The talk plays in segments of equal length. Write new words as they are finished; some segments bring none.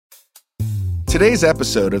Today's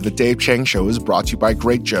episode of The Dave Chang Show is brought to you by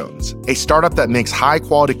Great Jones, a startup that makes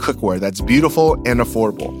high-quality cookware that's beautiful and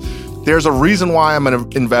affordable. There's a reason why I'm an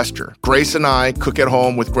investor. Grace and I cook at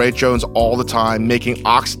home with Great Jones all the time, making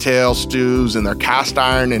oxtail stews in their cast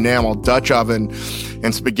iron enamel Dutch oven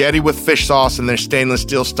and spaghetti with fish sauce in their stainless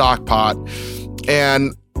steel stock pot.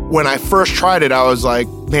 And when I first tried it, I was like,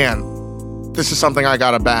 man, this is something I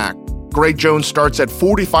gotta back. Great Jones starts at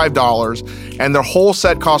 $45 and their whole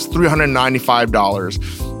set costs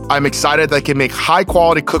 $395. I'm excited they can make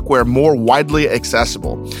high-quality cookware more widely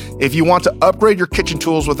accessible. If you want to upgrade your kitchen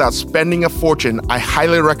tools without spending a fortune, I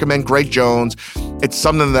highly recommend Great Jones. It's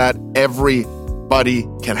something that everybody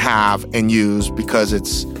can have and use because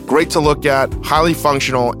it's great to look at, highly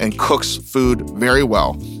functional, and cooks food very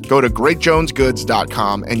well. Go to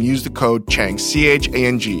greatjonesgoods.com and use the code CHANG,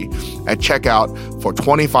 C-H-A-N-G, at checkout for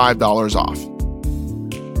 $25 off.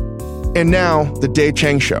 And now, The Dave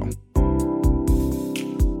Chang Show.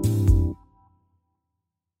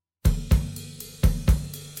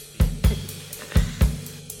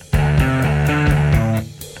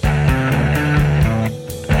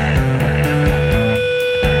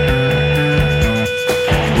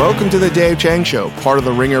 Welcome to the Dave Chang Show, part of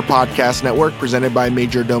the Ringer Podcast Network, presented by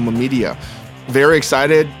Major Domo Media. Very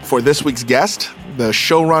excited for this week's guest, the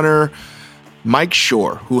showrunner Mike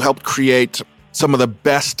Schur, who helped create some of the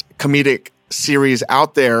best comedic series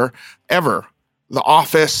out there ever. The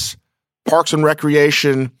Office, Parks and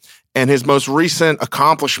Recreation, and his most recent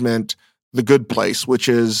accomplishment, The Good Place, which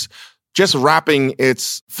is just wrapping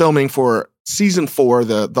its filming for season 4,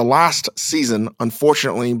 the last season,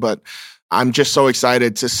 unfortunately, but I'm just so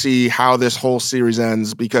excited to see how this whole series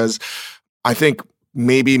ends because I think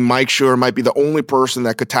maybe Mike Schur might be the only person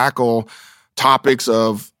that could tackle topics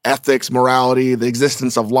of ethics, morality, the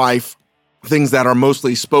existence of life, things that are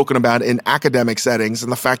mostly spoken about in academic settings.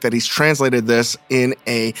 And the fact that he's translated this in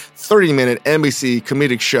a 30-minute NBC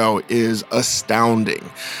comedic show is astounding.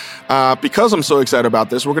 Because I'm so excited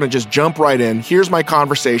about this, we're going to just jump right in. Here's my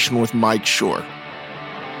conversation with Mike Schur.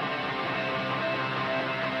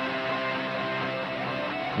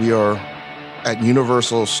 We are at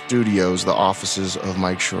Universal Studios, the offices of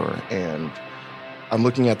Mike Schur, and I'm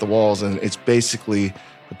looking at the walls, and it's basically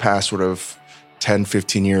the past sort of 10,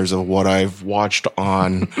 15 years of what I've watched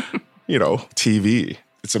on, TV.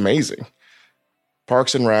 It's amazing.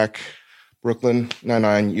 Parks and Rec, Brooklyn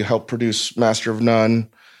Nine-Nine, you helped produce Master of None,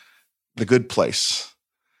 The Good Place.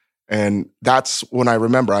 And that's when I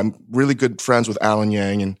remember I'm really good friends with Alan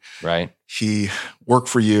Yang, and right. He worked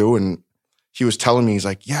for you, and he was telling me, he's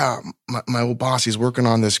like, yeah, my old boss, he's working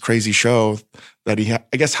on this crazy show that he, I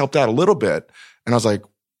guess, helped out a little bit. And I was like,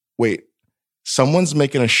 wait, someone's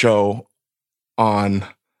making a show on,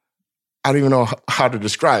 I don't even know how to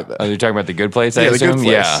describe it. Oh, you're talking about The Good Place, I The assume? Good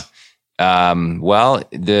Place. Yeah. Well,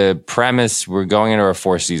 the premise, we're going into our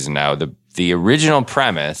 4th season now. The original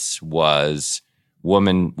premise was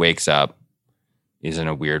woman wakes up, is in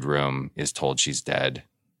a weird room, is told she's dead.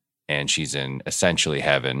 And she's in essentially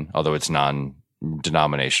heaven, although it's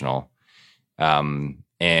non-denominational.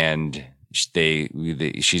 And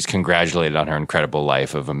she's congratulated on her incredible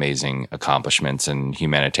life of amazing accomplishments and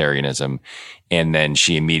humanitarianism. And then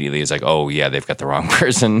she immediately is like, oh, yeah, they've got the wrong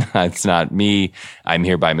person. It's not me. I'm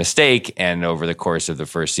here by mistake. And over the course of the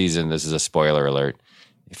 1st season, this is a spoiler alert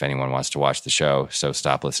if anyone wants to watch the show, so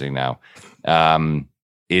stop listening now.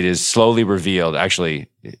 It is slowly revealed. Actually,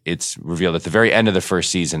 it's revealed at the very end of the 1st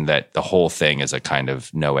season that the whole thing is a kind of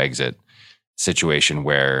no exit situation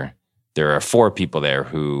where there are 4 people there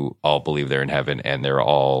who all believe they're in heaven and they're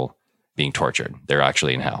all being tortured. They're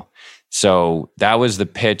actually in hell. So that was the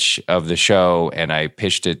pitch of the show. And I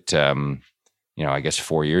pitched it, I guess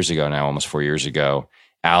 4 years ago now, almost 4 years ago.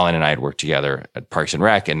 Alan and I had worked together at Parks and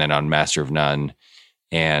Rec and then on Master of None.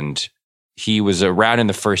 And he was around in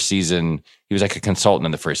the 1st season. He was like a consultant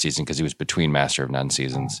in the 1st season because he was between Master of None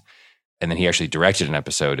seasons. And then he actually directed an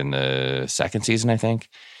episode in the 2nd season, I think.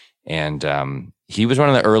 And he was one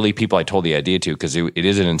of the early people I told the idea to because it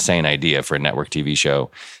is an insane idea for a network TV show.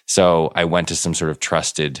 So I went to some sort of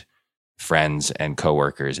trusted friends and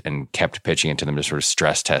coworkers and kept pitching it to them to sort of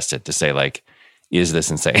stress test it to say, like, is this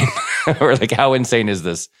insane? Or like, how insane is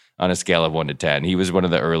this on a scale of 1 to 10? He was one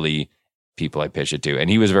of the early people I pitched it to. And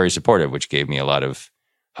he was very supportive, which gave me a lot of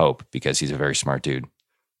hope because he's a very smart dude.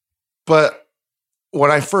 But when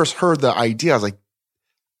I first heard the idea, I was like,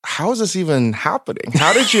 how is this even happening?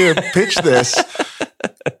 How did you pitch this?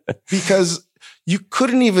 Because you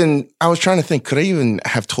couldn't even, I was trying to think, could I even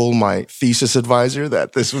have told my thesis advisor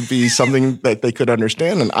that this would be something that they could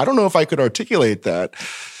understand? And I don't know if I could articulate that.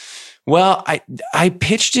 Well, I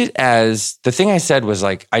pitched it as, the thing I said was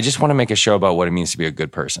like, I just want to make a show about what it means to be a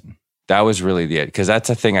good person. That was really because that's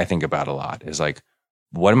a thing I think about a lot, is like,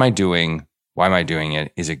 what am I doing? Why am I doing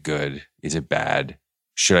it? Is it good? Is it bad?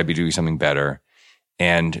 Should I be doing something better?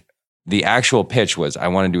 And the actual pitch was, I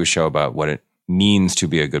want to do a show about what it means to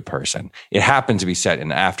be a good person. It happened to be set in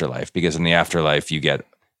the afterlife, because in the afterlife you get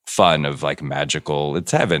fun of like magical,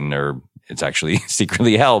 it's heaven, or it's actually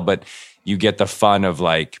secretly hell, but you get the fun of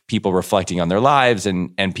like people reflecting on their lives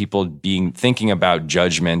and people thinking about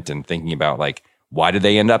judgment and thinking about like, why did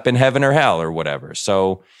they end up in heaven or hell or whatever.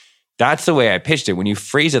 So that's the way I pitched it. When you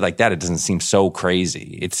phrase it like that, it doesn't seem so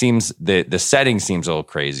crazy. It seems the setting seems a little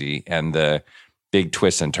crazy, and the big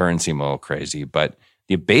twists and turns seem a little crazy, but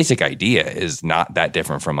the basic idea is not that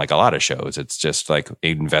different from like a lot of shows. It's just like an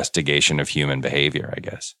investigation of human behavior, I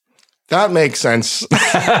guess. That makes sense.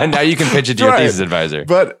 Now you can pitch it to your thesis advisor.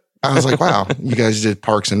 But I was like, wow, you guys did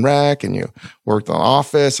Parks and Rec and you worked on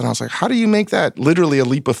Office. And I was like, how do you make that literally a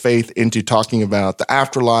leap of faith into talking about the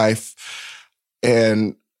afterlife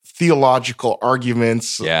and theological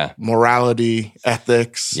arguments, morality,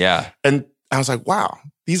 ethics? Yeah. And I was like, wow,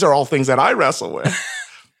 these are all things that I wrestle with.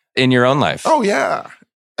 In your own life. Oh, yeah.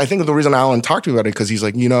 I think the reason Alan talked to me about it, because he's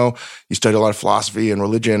like, you studied a lot of philosophy and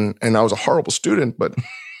religion, and I was a horrible student, but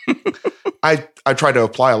I try to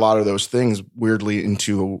apply a lot of those things weirdly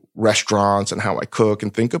into restaurants and how I cook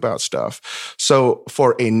and think about stuff. So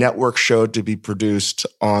for a network show to be produced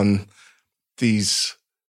on these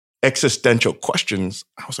existential questions,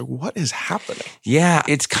 I was like, what is happening? Yeah,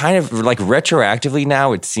 it's kind of like retroactively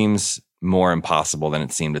now, it seems more impossible than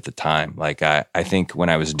it seemed at the time. Like I think when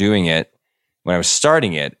I was doing it, when I was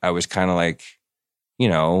starting it, I was kind of like,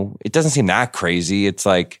 it doesn't seem that crazy. It's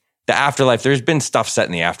like, the afterlife, there's been stuff set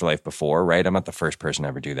in the afterlife before, right? I'm not the first person to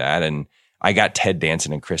ever do that. And I got Ted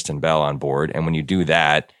Danson and Kristen Bell on board. And when you do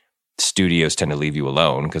that, studios tend to leave you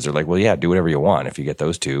alone because they're like, well, yeah, do whatever you want if you get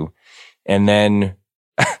those two. And then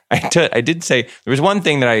I did say, there was one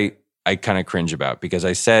thing that I kind of cringe about, because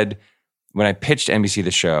I said, when I pitched NBC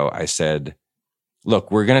the show, I said,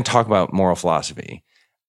 look, we're going to talk about moral philosophy.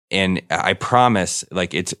 And I promise,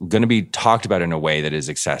 like, it's going to be talked about in a way that is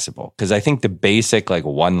accessible. Because I think the basic, like,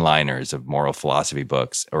 one-liners of moral philosophy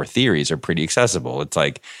books or theories are pretty accessible. It's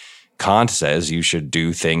like, Kant says you should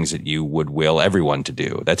do things that you would will everyone to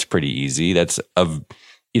do. That's pretty easy. That's a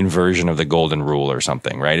inversion of the golden rule or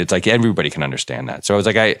something, right? It's like everybody can understand that. So I was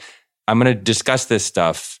like, I'm going to discuss this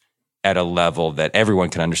stuff at a level that everyone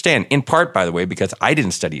can understand. In part, by the way, because I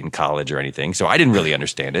didn't study in college or anything, so I didn't really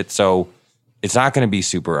understand it. So it's not going to be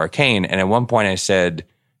super arcane. And at one point I said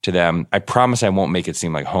to them, I promise I won't make it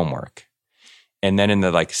seem like homework. And then in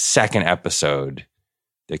the like second episode,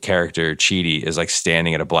 the character Chidi is like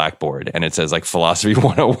standing at a blackboard and it says like philosophy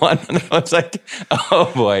 101. And I was like,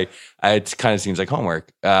 oh boy, it kind of seems like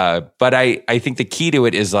homework. But I think the key to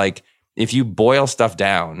it is like, if you boil stuff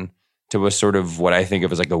down to a sort of what I think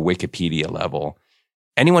of as like a Wikipedia level,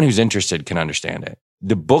 anyone who's interested can understand it.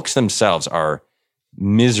 The books themselves are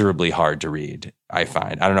miserably hard to read, I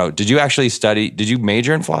find. I don't know. Did you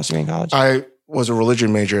major in philosophy in college? I was a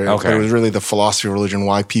religion major. Okay. But it was really the philosophy of religion,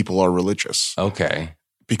 why people are religious. Okay.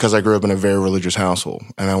 Because I grew up in a very religious household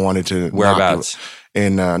and I wanted to. Whereabouts?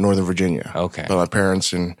 In Northern Virginia. Okay. But my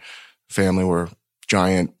parents and family were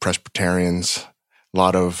giant Presbyterians, a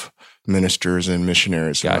lot of ministers and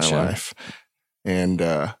missionaries in my life. And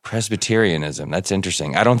Presbyterianism, that's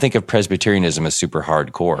interesting. I don't think of Presbyterianism as super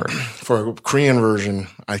hardcore. For a Korean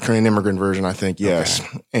immigrant version, I think, yes.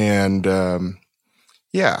 Okay. And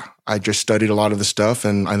I just studied a lot of the stuff.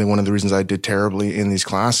 And I think one of the reasons I did terribly in these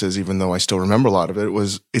classes, even though I still remember a lot of it,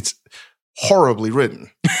 was it's horribly written.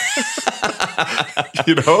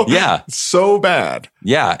 Yeah. So bad.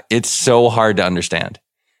 Yeah, it's so hard to understand.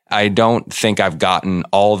 I don't think I've gotten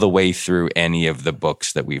all the way through any of the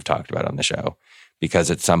books that we've talked about on the show,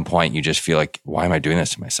 because at some point you just feel like, why am I doing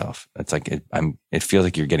this to myself? It's like, it feels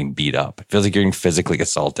like you're getting beat up. It feels like you're getting physically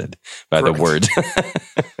assaulted by the words.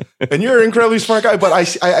 And you're an incredibly smart guy, but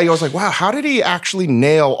I was like, wow, how did he actually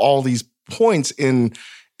nail all these points in?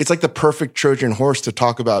 It's like the perfect Trojan horse to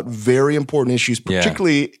talk about very important issues,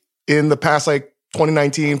 particularly in the past, like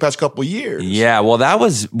 2019, past couple of years. Yeah, well, that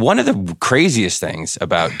was one of the craziest things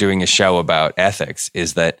about doing a show about ethics,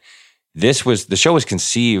 is that the show was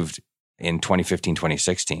conceived in 2015,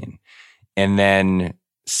 2016. And then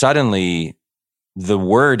suddenly the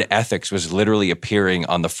word ethics was literally appearing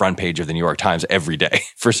on the front page of the New York Times every day.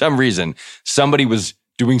 For some reason, somebody was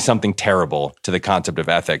doing something terrible to the concept of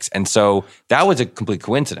ethics. And so that was a complete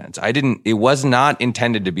coincidence. It was not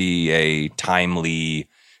intended to be a timely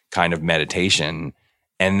kind of meditation.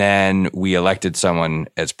 And then we elected someone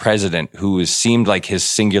as president who seemed like his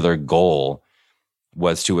singular goal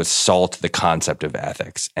was to assault the concept of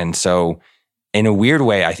ethics. And so in a weird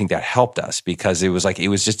way, I think that helped us because it was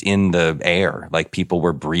just in the air. Like people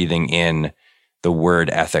were breathing in the word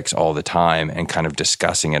ethics all the time and kind of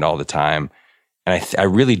discussing it all the time. And I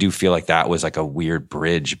really do feel like that was like a weird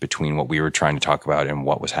bridge between what we were trying to talk about and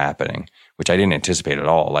what was happening, which I didn't anticipate at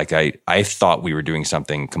all. Like I thought we were doing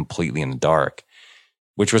something completely in the dark,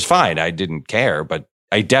 which was fine. I didn't care, but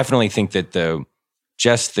I definitely think that the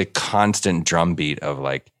constant drumbeat of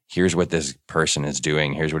like, here's what this person is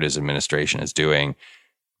doing, here's what his administration is doing,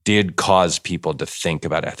 did cause people to think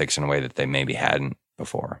about ethics in a way that they maybe hadn't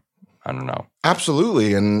before. I don't know.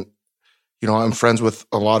 Absolutely. And, I'm friends with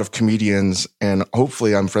a lot of comedians, and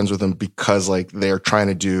hopefully I'm friends with them because like they're trying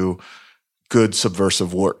to do good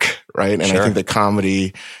subversive work, right? And Sure. I think that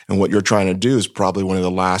comedy and what you're trying to do is probably one of the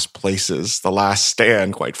last places, the last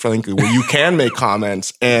stand, quite frankly, where you can make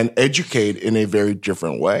comments and educate in a very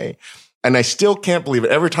different way. And I still can't believe it.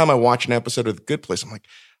 Every time I watch an episode of The Good Place, I'm like,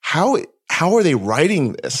 how are they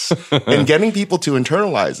writing this and getting people to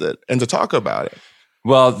internalize it and to talk about it?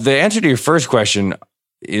 Well, the answer to your first question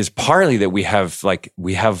is partly that we have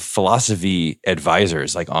philosophy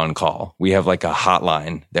advisors like on call. We have like a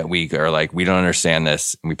hotline that we are like, we don't understand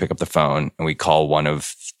this. And we pick up the phone and we call one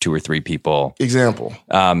of 2 or 3 people. Example.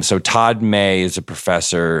 So Todd May is a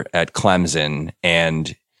professor at Clemson,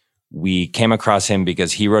 and we came across him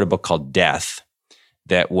because he wrote a book called Death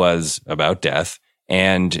that was about death.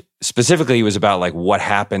 And specifically it was about like what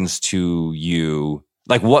happens to you.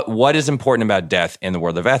 Like what is important about death in the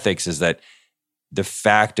world of ethics is that the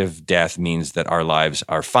fact of death means that our lives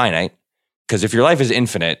are finite. Because if your life is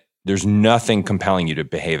infinite, there's nothing compelling you to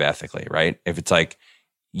behave ethically, right? If it's like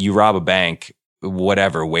you rob a bank,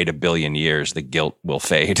 whatever, wait 1 billion years, the guilt will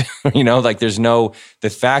fade. Like the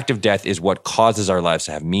fact of death is what causes our lives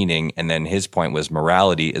to have meaning. And then his point was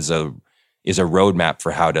morality is a roadmap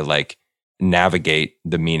for how to like navigate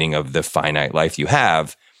the meaning of the finite life you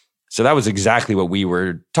have. So that was exactly what we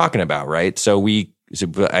were talking about, right? So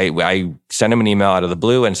I sent him an email out of the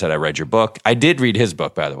blue and said, I read your book. I did read his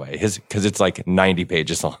book, by the way, because it's like 90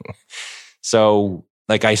 pages long. So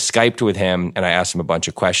like I Skyped with him and I asked him a bunch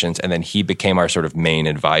of questions, and then he became our sort of main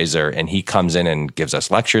advisor, and he comes in and gives us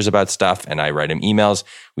lectures about stuff, and I write him emails.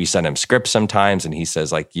 We send him scripts sometimes, and he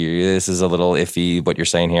says like, this is a little iffy what you're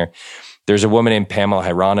saying here. There's a woman named Pamela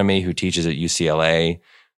Hieronymy who teaches at UCLA,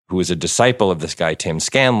 who is a disciple of this guy, Tim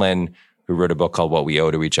Scanlon, who wrote a book called What We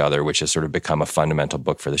Owe to Each Other, which has sort of become a fundamental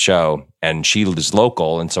book for the show. And she is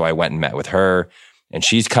local. And so I went and met with her, and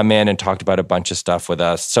she's come in and talked about a bunch of stuff with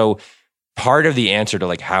us. So part of the answer to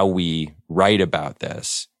like how we write about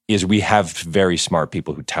this is we have very smart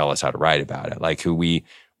people who tell us how to write about it, like who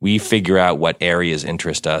we figure out what areas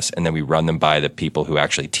interest us, and then we run them by the people who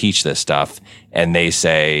actually teach this stuff. And they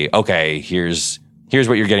say, okay, here's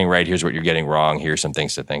what you're getting right. Here's what you're getting wrong. Here's some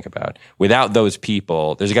things to think about. Without those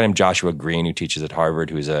people, there's a guy named Joshua Green who teaches at Harvard,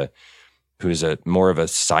 who's a more of a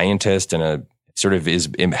scientist and a sort of is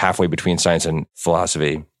halfway between science and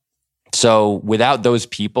philosophy. So without those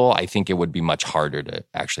people, I think it would be much harder to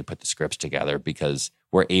actually put the scripts together, because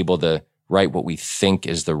we're able to write what we think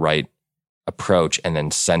is the right approach and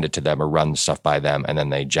then send it to them or run stuff by them, and then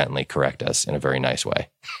they gently correct us in a very nice way.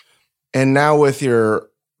 And now with your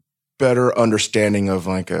better understanding of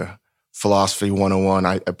like a philosophy 101,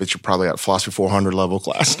 I bet you're probably at philosophy 400 level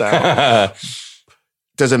class now.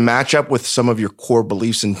 Does it match up with some of your core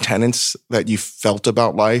beliefs and tenets that you felt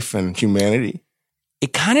about life and humanity?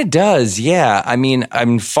 It kind of does, yeah. I mean,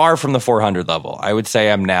 I'm far from the 400 level. I would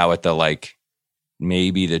say I'm now at the like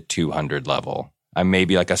maybe the 200 level. I'm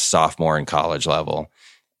maybe like a sophomore in college level.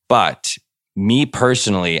 But me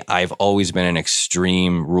personally, I've always been an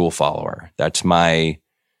extreme rule follower. That's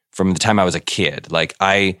from the time I was a kid. Like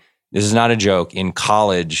this is not a joke. In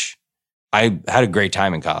college, I had a great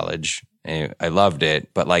time in college. I loved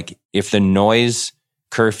it. But like if the noise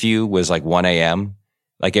curfew was like 1 a.m.,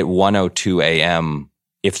 like at 1:02 a.m.,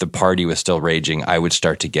 if the party was still raging, I would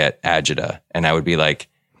start to get agita, and I would be like,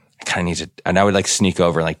 I kind of need to, and I would like sneak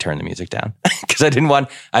over and like turn the music down because I didn't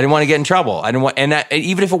want to get in trouble.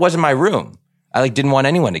 Even if it wasn't my room, I like didn't want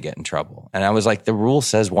anyone to get in trouble. And I was like, the rule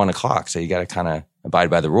says 1 o'clock, so you got to kind of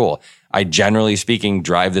abide by the rule. I generally speaking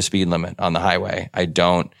drive the speed limit on the highway. I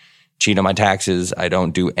don't cheat on my taxes. I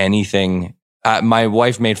don't do anything. My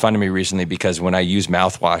wife made fun of me recently because when I use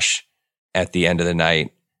mouthwash at the end of the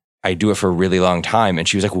night, I do it for a really long time. And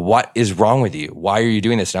she was like, what is wrong with you? Why are you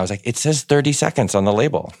doing this? And I was like, it says 30 seconds on the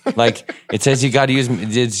label. Like it says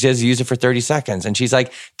it says use it for 30 seconds. And she's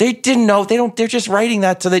like, they didn't know. They're just writing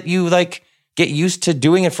that so that you like get used to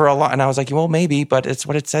doing it for a lot. And I was like, well, maybe, but it's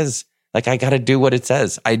what it says. Like, I got to do what it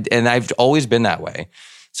says. And I've always been that way.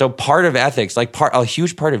 So part of ethics, like a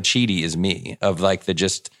huge part of Chidi is me, of like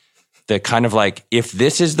the kind of like, if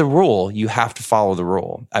this is the rule, you have to follow the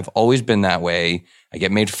rule. I've always been that way. I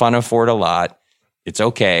get made fun of for it a lot. It's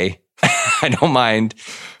okay. I don't mind.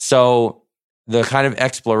 So the kind of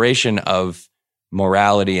exploration of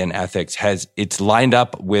morality and ethics it's lined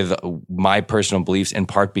up with my personal beliefs, in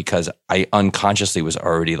part because I unconsciously was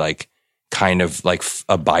already like kind of like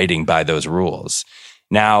abiding by those rules.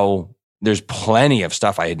 Now, there's plenty of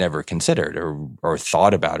stuff I had never considered or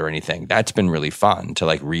thought about or anything. That's been really fun to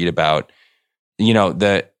like read about.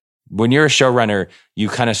 When you're a showrunner, you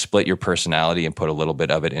kind of split your personality and put a little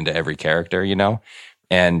bit of it into every character,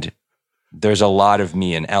 and there's a lot of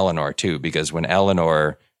me in Eleanor too, because when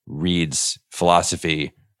Eleanor reads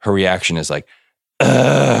philosophy, her reaction is like,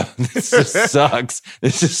 ugh, this just sucks.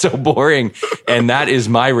 This is so boring. And that is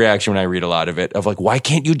my reaction when I read a lot of it, of like, why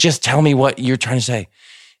can't you just tell me what you're trying to say?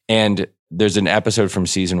 And there's an episode from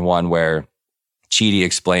season 1 where Chidi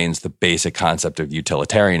explains the basic concept of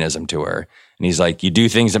utilitarianism to her. And he's like, you do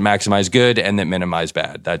things that maximize good and that minimize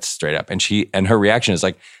bad. That's straight up. And her reaction is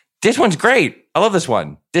like, this one's great. I love this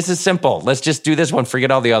one. This is simple. Let's just do this one.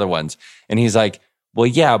 Forget all the other ones. And he's like, well,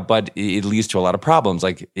 yeah, but it leads to a lot of problems.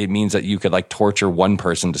 Like, it means that you could like torture one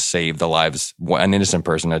person to save the lives, an innocent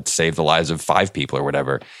person to save the lives of 5 people or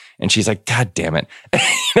whatever. And she's like, God damn it.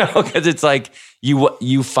 Because it's like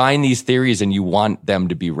you find these theories and you want them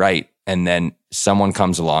to be right. And then someone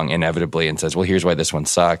comes along inevitably and says, well, here's why this one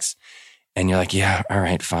sucks. And you're like, yeah, all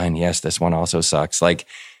right, fine. Yes, this one also sucks. Like,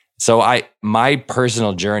 so my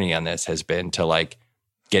personal journey on this has been to like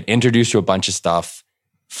get introduced to a bunch of stuff,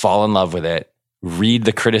 fall in love with it, read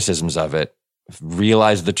the criticisms of it,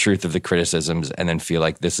 realize the truth of the criticisms, and then feel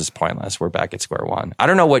like this is pointless. We're back at square one. I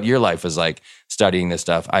don't know what your life was like studying this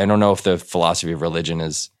stuff. I don't know if the philosophy of religion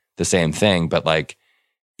is the same thing, but like,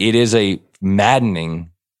 it is a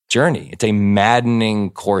maddening journey. It's a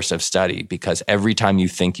maddening course of study, because every time you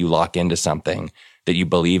think you lock into something that you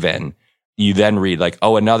believe in, you then read like,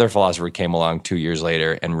 oh, another philosopher came along 2 years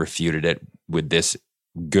later and refuted it with this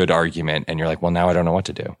good argument. And you're like, well, now I don't know what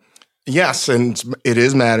to do. Yes, and it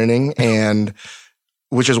is maddening, and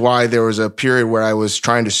which is why there was a period where I was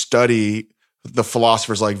trying to study the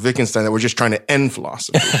philosophers like Wittgenstein that were just trying to end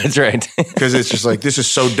philosophy. That's right. Because it's just like, this is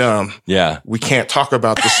so dumb. Yeah. We can't talk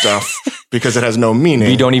about this stuff because it has no meaning.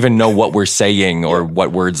 We don't even know what we're saying or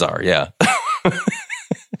what words are. Yeah.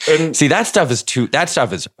 And see, that stuff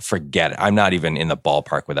is forget it. I'm not even in the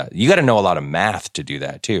ballpark with that. You got to know a lot of math to do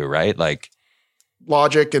that too, right? Like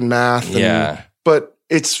logic and math. Yeah. But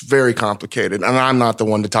it's very complicated, and I'm not the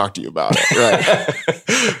one to talk to you about it,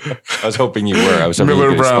 right? I was hoping you were. I was hoping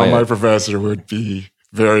Miller Brown, my professor, would be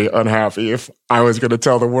very unhappy if I was going to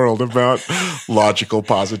tell the world about logical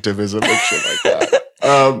positivism and shit like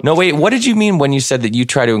that. No, wait, what did you mean when you said that you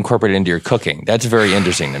try to incorporate it into your cooking? That's very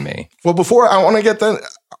interesting to me. Well, before I want to get that,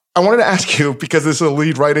 I wanted to ask you, because this will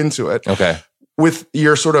lead right into it. Okay. With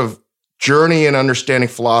your sort of journey in understanding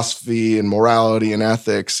philosophy and morality and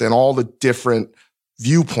ethics and all the different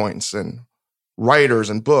viewpoints and writers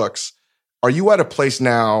and books, are you at a place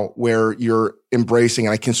now where you're embracing,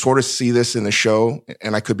 and I can sort of see this in the show,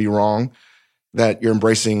 and I could be wrong, that you're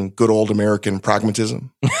embracing good old American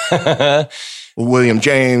pragmatism? William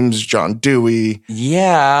James, John Dewey.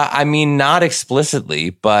 Yeah, I mean, not explicitly,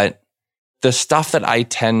 but the stuff that I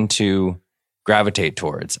tend to gravitate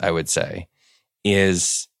towards, I would say,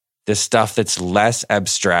 is the stuff that's less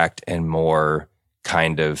abstract and more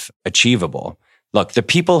kind of achievable. Look, the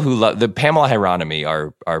people who love the Pamela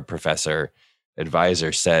Hieronymi, our professor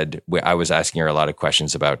advisor, said, I was asking her a lot of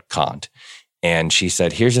questions about Kant. And she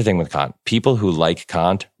said, here's the thing with Kant. People who like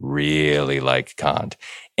Kant really like Kant.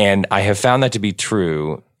 And I have found that to be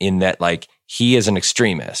true in that, like, he is an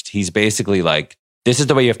extremist. He's basically like, this is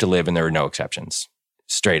the way you have to live and there are no exceptions,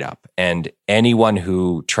 straight up. And anyone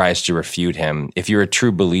who tries to refute him, if you're a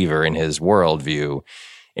true believer in his worldview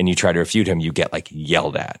and you try to refute him, you get like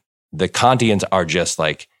yelled at. The Kantians are just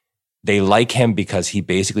like, they like him because he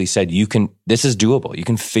basically said, this is doable. You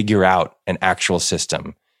can figure out an actual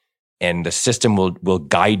system, and the system will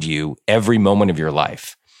guide you every moment of your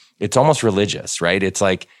life. It's almost religious, right? It's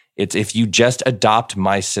like, if you just adopt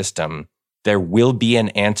my system, there will be an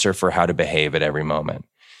answer for how to behave at every moment.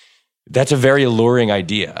 That's a very alluring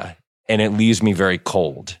idea, and it leaves me very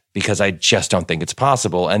cold because I just don't think it's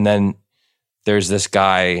possible. And then there's this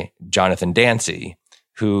guy, Jonathan Dancy,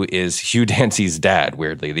 who is Hugh Dancy's dad,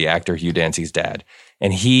 weirdly, the actor Hugh Dancy's dad.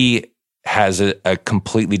 And he has a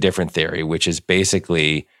completely different theory, which is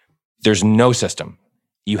basically there's no system.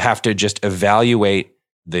 You have to just evaluate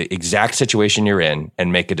the exact situation you're in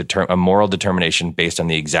and make a moral determination based on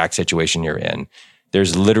the exact situation you're in.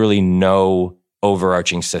 There's literally no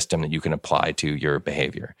overarching system that you can apply to your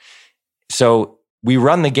behavior. So we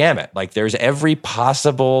run the gamut. Like there's every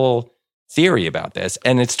possible theory about this,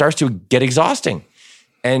 and it starts to get exhausting.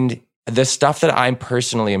 And the stuff that I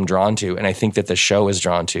personally am drawn to, and I think that the show is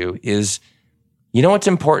drawn to, is, you know what's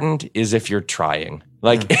important is if you're trying.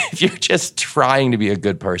 Like if you're just trying to be a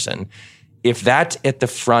good person, if that's at the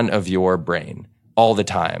front of your brain all the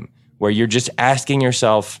time, where you're just asking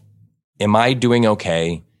yourself, am I doing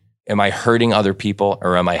okay? Am I hurting other people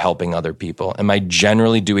or am I helping other people? Am I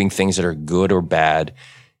generally doing things that are good or bad?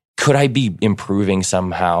 Could I be improving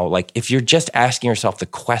somehow? Like if you're just asking yourself the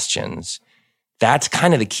questions, that's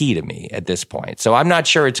kind of the key to me at this point. So I'm not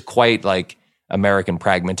sure it's quite like American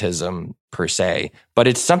pragmatism per se, but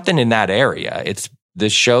it's something in that area. It's the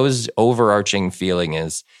show's overarching feeling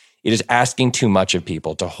is it is asking too much of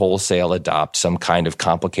people to wholesale adopt some kind of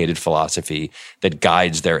complicated philosophy that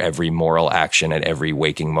guides their every moral action at every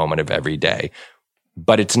waking moment of every day.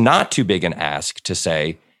 But it's not too big an ask to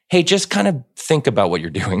say, hey, just kind of think about what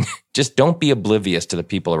you're doing. Just don't be oblivious to the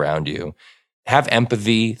people around you. Have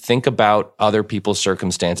empathy. Think about other people's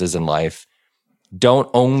circumstances in life. Don't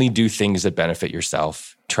only do things that benefit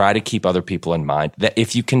yourself. Try to keep other people in mind. That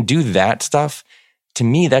if you can do that stuff, to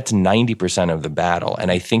me, that's 90% of the battle.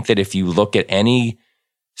 And I think that if you look at any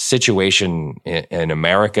situation in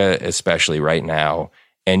America, especially right now,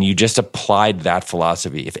 and you just applied that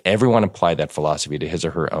philosophy, if everyone applied that philosophy to his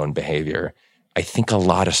or her own behavior, I think a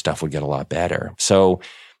lot of stuff would get a lot better. So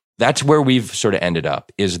that's where we've sort of ended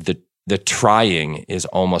up, is the trying is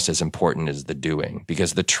almost as important as the doing,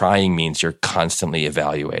 because the trying means you're constantly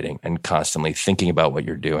evaluating and constantly thinking about what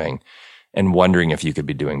you're doing and wondering if you could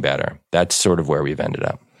be doing better. That's sort of where we've ended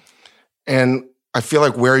up. And I feel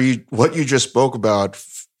like what you just spoke about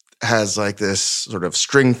has like this sort of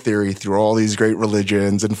string theory through all these great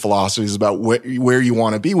religions and philosophies about where you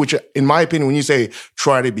want to be, which in my opinion, when you say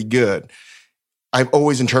try to be good, I've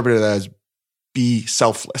always interpreted that as be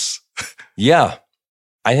selfless. Yeah,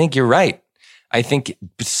 I think you're right. I think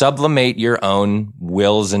sublimate your own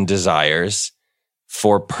wills and desires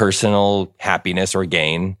for personal happiness or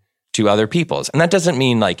gain to other people's. And that doesn't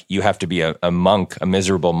mean like you have to be a monk, a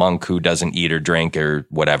miserable monk who doesn't eat or drink or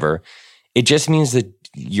whatever. It just means that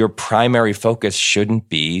your primary focus shouldn't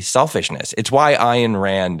be selfishness. It's why Ayn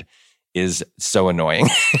Rand is so annoying,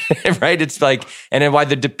 right? It's like, and then why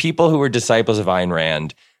the people who were disciples of Ayn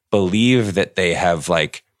Rand believe that they have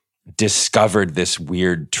like discovered this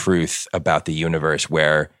weird truth about the universe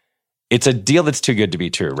where it's a deal that's too good to be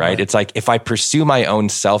true, right? It's like, if I pursue my own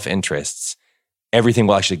self-interests, everything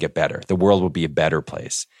will actually get better. The world will be a better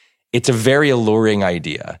place. It's a very alluring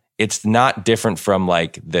idea. It's not different from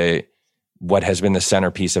like what has been the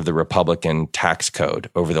centerpiece of the Republican tax code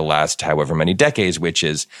over the last however many decades, which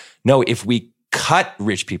is, no, if we cut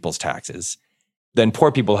rich people's taxes, then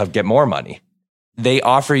poor people get more money. They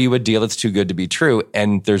offer you a deal that's too good to be true,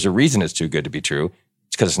 and there's a reason it's too good to be true.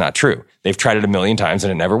 It's because it's not true. They've tried it a million times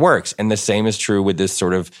and it never works. And the same is true with this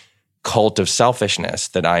sort of cult of selfishness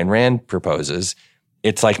that Ayn Rand proposes.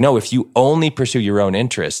 It's like, no, if you only pursue your own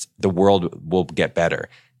interests, the world will get better.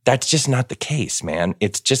 That's just not the case, man.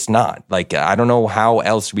 It's just not. Like, I don't know how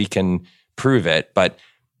else we can prove it, but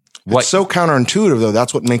it's so counterintuitive, though.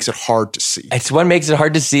 That's what makes it hard to see. It's what makes it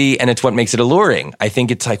hard to see, and it's what makes it alluring. I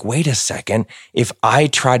think it's like, wait a second. If I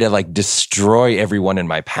try to like destroy everyone in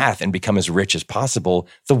my path and become as rich as possible,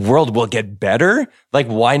 the world will get better? Like,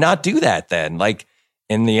 why not do that then? Like,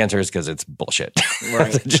 and the answer is because it's bullshit,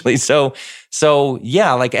 right. Essentially. So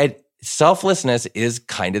yeah, like selflessness is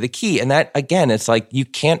kind of the key. And that, again, it's like you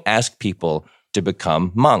can't ask people to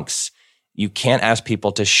become monks. You can't ask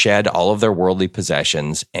people to shed all of their worldly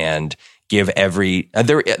possessions and give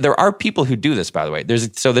there are people who do this, by the way.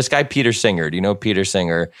 So this guy, Peter Singer, do you know Peter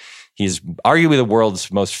Singer? He's arguably the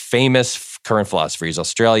world's most famous current philosopher. He's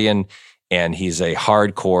Australian, and he's a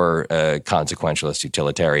hardcore consequentialist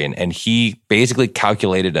utilitarian. And he basically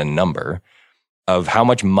calculated a number of how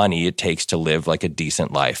much money it takes to live like a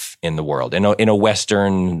decent life in the world, in a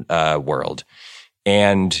Western world.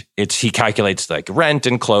 And he calculates like rent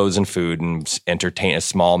and clothes and food and a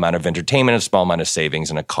small amount of entertainment, a small amount of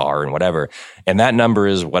savings and a car and whatever. And that number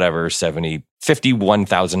is whatever,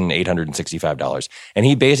 $51,865. And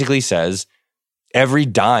he basically says every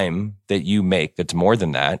dime that you make that's more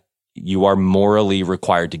than that, you are morally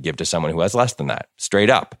required to give to someone who has less than that,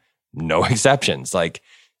 straight up, no exceptions. Like,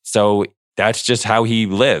 so that's just how he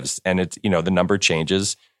lives. And it's, the number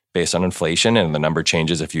changes based on inflation, and the number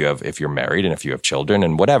changes if you're married and if you have children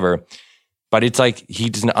and whatever. But it's like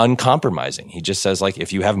he's uncompromising. He just says, like,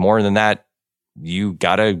 if you have more than that, you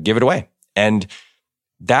got to give it away. And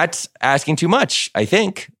that's asking too much, I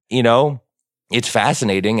think. It's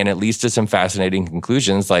fascinating, and it leads to some fascinating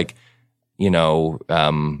conclusions. Like,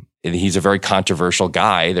 he's a very controversial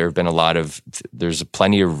guy. There's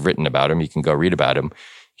plenty of written about him. You can go read about him.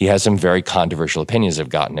 He has some very controversial opinions that have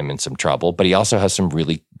gotten him in some trouble, but he also has some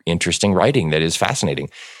really interesting writing that is fascinating.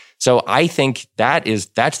 So I think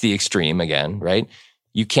that's the extreme again, right?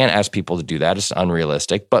 You can't ask people to do that. It's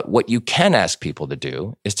unrealistic. But what you can ask people to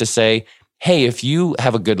do is to say, hey, if you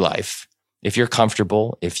have a good life, if you're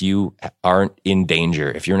comfortable, if you aren't in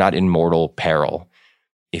danger, if you're not in mortal peril,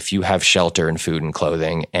 if you have shelter and food and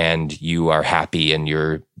clothing and you are happy and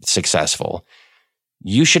you're successful,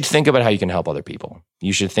 you should think about how you can help other people.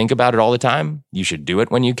 You should think about it all the time. You should do it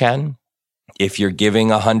when you can. If you're giving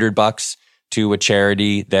 $100 to a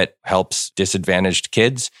charity that helps disadvantaged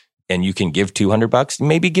kids and you can give $200,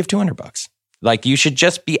 maybe give $200. Like, you should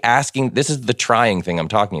just be asking, this is the trying thing I'm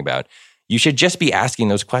talking about. You should just be asking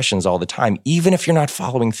those questions all the time, even if you're not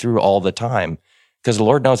following through all the time. Because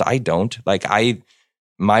Lord knows I don't.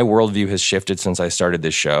 My worldview has shifted since I started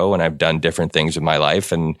this show, and I've done different things with my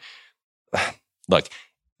life. And look,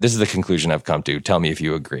 this is the conclusion I've come to. Tell me if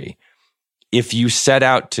you agree. If you set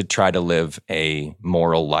out to try to live a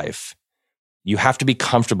moral life, you have to be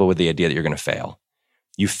comfortable with the idea that you're going to fail.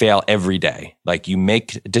 You fail every day. Like, you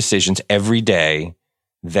make decisions every day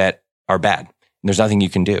that are bad. And there's nothing you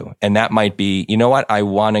can do. And that might be, you know what? I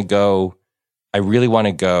really want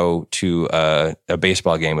to go to a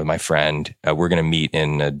baseball game with my friend. We're going to meet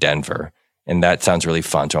in Denver. And that sounds really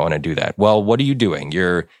fun. So I want to do that. Well, what are you doing?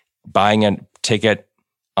 You're buying a ticket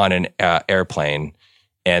on an airplane,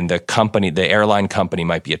 and the airline company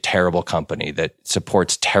might be a terrible company that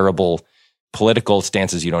supports terrible political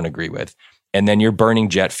stances you don't agree with. And then you're burning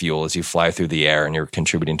jet fuel as you fly through the air, and you're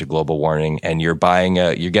contributing to global warming, and you're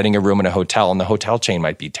getting a room in a hotel, and the hotel chain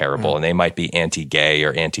might be terrible, and they might be anti-gay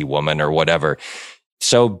or anti-woman or whatever.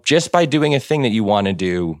 So just by doing a thing that you want to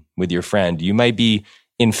do with your friend, you might be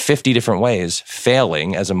in 50 different ways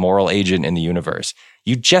failing as a moral agent in the universe.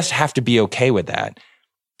 You just have to be okay with that,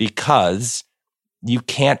 because you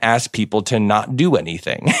can't ask people to not do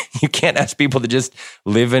anything. You can't ask people to just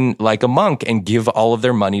live in like a monk and give all of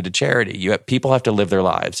their money to charity. People have to live their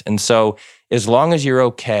lives. And so as long as you're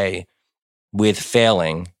okay with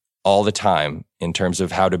failing all the time in terms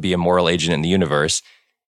of how to be a moral agent in the universe,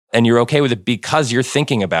 and you're okay with it because you're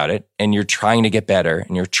thinking about it and you're trying to get better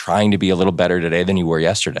and you're trying to be a little better today than you were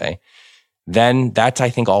yesterday, then that's,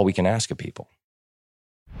 I think, all we can ask of people.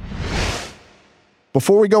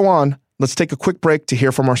 Before we go on, let's take a quick break to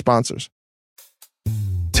hear from our sponsors.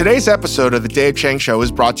 Today's episode of The Dave Chang Show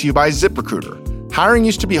is brought to you by ZipRecruiter. Hiring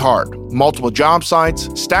used to be hard. Multiple job sites,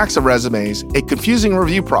 stacks of resumes, a confusing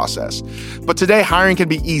review process. But today, hiring can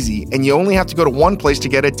be easy, and you only have to go to one place to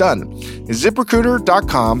get it done.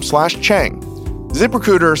 ZipRecruiter.com/Chang.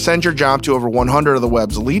 ZipRecruiter sends your job to over 100 of the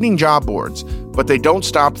web's leading job boards, but they don't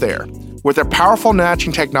stop there. With their powerful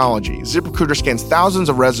matching technology, ZipRecruiter scans thousands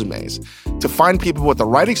of resumes to find people with the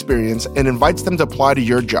right experience and invites them to apply to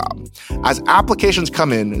your job. As applications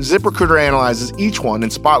come in, ZipRecruiter analyzes each one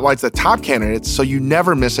and spotlights the top candidates so you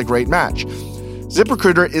never miss a great match.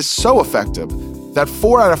 ZipRecruiter is so effective that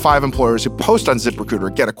 4 out of 5 employers who post on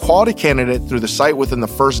ZipRecruiter get a quality candidate through the site within the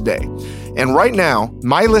first day. And right now,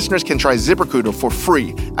 my listeners can try ZipRecruiter for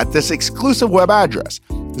free at this exclusive web address,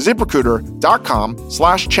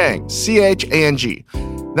 ZipRecruiter.com/Chang, C-H-A-N-G.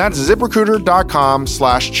 That's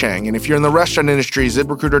ZipRecruiter.com/Chang. And if you're in the restaurant industry,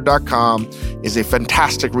 ZipRecruiter.com is a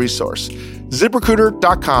fantastic resource.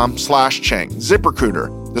 ZipRecruiter.com/Chang.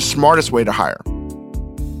 ZipRecruiter, the smartest way to hire.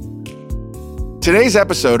 Today's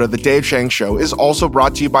episode of The Dave Chang Show is also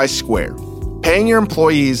brought to you by Square. Paying your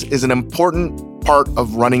employees is an important part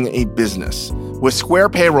of running a business. With Square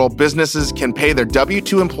Payroll, businesses can pay their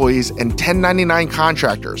W-2 employees and 1099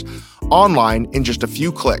 contractors online in just a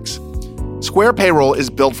few clicks. Square Payroll is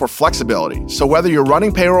built for flexibility, so whether you're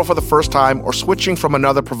running payroll for the first time or switching from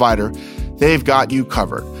another provider, they've got you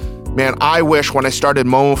covered. Man, I wish when I started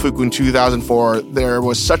Momofuku in 2004, there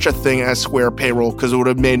was such a thing as Square Payroll, because it would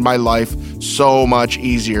have made my life so much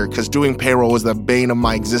easier, because doing payroll was the bane of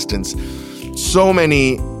my existence. So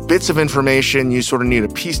many bits of information you sort of need to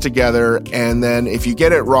piece together, and then if you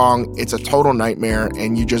get it wrong, it's a total nightmare,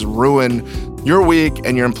 and you just ruin your week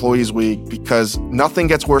and your employees' week, because nothing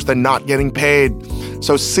gets worse than not getting paid.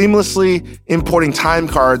 So seamlessly importing time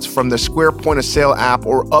cards from the Square Point of Sale app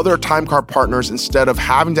or other time card partners instead of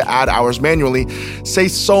having to add hours manually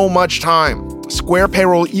saves so much time. Square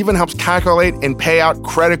Payroll even helps calculate and pay out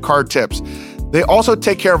credit card tips. They also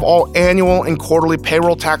take care of all annual and quarterly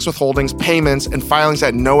payroll tax withholdings, payments, and filings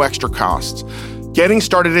at no extra cost. Getting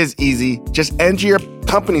started is easy. Just enter your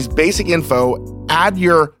company's basic info, add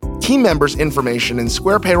your team members' information, and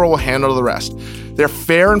Square Payroll will handle the rest. Their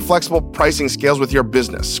fair and flexible pricing scales with your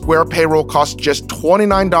business. Square Payroll costs just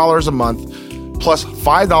 $29 a month, plus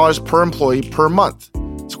 $5 per employee per month.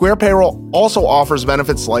 Square Payroll also offers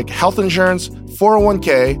benefits like health insurance,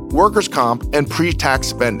 401k, workers' comp, and pre-tax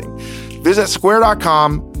spending. Visit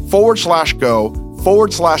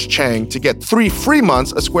square.com/go/Chang to get 3 free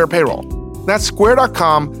months of Square Payroll. That's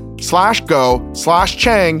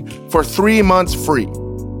square.com/go/Chang for 3 months free.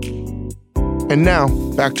 And now,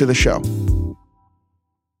 back to the show.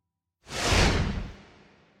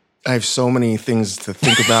 I have so many things to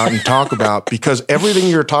think about and talk about because everything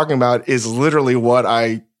you're talking about is literally what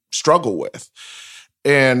I struggle with.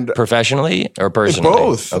 And professionally or personally?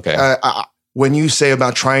 Both. Okay. When you say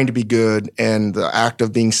about trying to be good and the act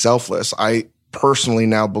of being selfless, I personally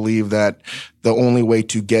now believe that the only way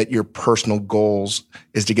to get your personal goals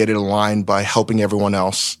is to get it aligned by helping everyone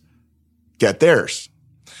else get theirs.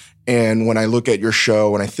 And when I look at your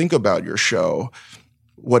show and I think about your show,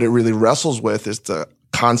 what it really wrestles with is the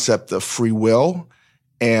concept of free will.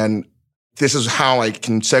 And this is how I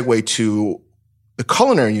can segue to the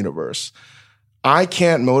culinary universe. I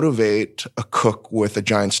can't motivate a cook with a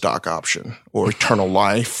giant stock option or eternal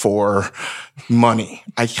life or money.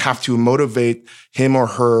 I have to motivate him or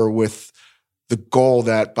her with the goal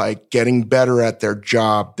that by getting better at their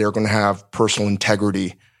job, they're going to have personal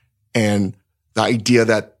integrity and the idea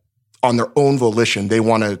that on their own volition, they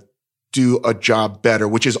want to do a job better,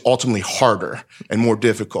 which is ultimately harder and more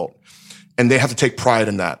difficult. And they have to take pride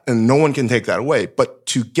in that. And no one can take that away. But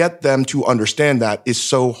to get them to understand that is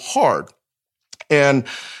so hard. And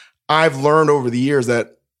I've learned over the years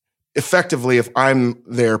that effectively, if I'm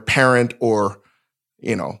their parent or,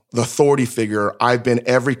 the authority figure, I've been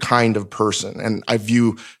every kind of person. And I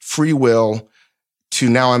view free will to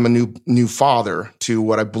now I'm a new father to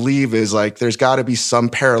what I believe is like, there's got to be some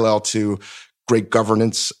parallel to great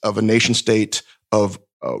governance of a nation state, of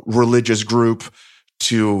a religious group,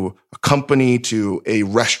 to a company, to a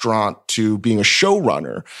restaurant, to being a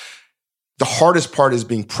showrunner. The hardest part is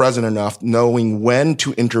being present enough, knowing when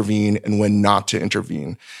to intervene and when not to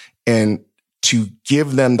intervene, and to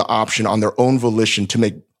give them the option on their own volition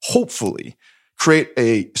to hopefully create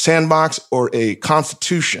a sandbox or a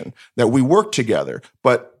constitution that we work together,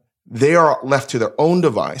 but they are left to their own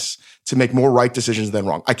device to make more right decisions than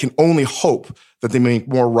wrong. I can only hope that they make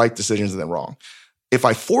more right decisions than wrong. If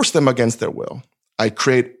I force them against their will, I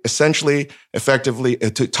create effectively a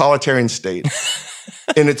totalitarian state.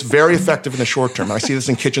 And it's very effective in the short term. And I see this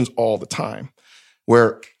in kitchens all the time,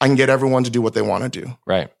 where I can get everyone to do what they want to do.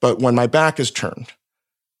 Right. But when my back is turned,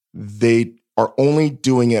 they are only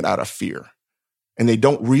doing it out of fear. And they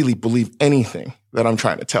don't really believe anything that I'm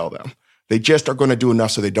trying to tell them. They just are going to do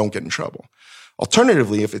enough so they don't get in trouble.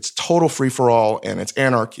 Alternatively, if it's total free-for-all and it's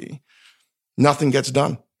anarchy, nothing gets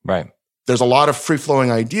done. Right. There's a lot of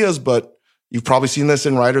free-flowing ideas, but you've probably seen this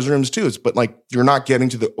in writers' rooms too. But you're not getting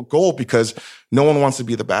to the goal because no one wants to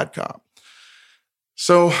be the bad cop.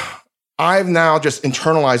 So I've now just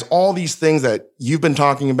internalized all these things that you've been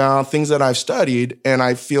talking about, things that I've studied, and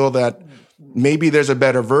I feel that maybe there's a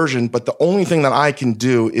better version, but the only thing that I can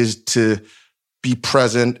do is to be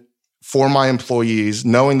present for my employees,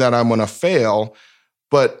 knowing that I'm going to fail,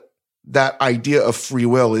 but that idea of free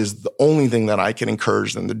will is the only thing that I can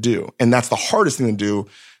encourage them to do. And that's the hardest thing to do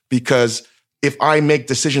because if I make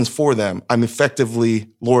decisions for them, I'm effectively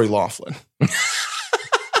Lori Loughlin.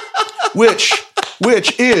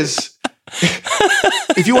 which is,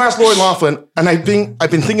 if you ask Lori Loughlin, and I've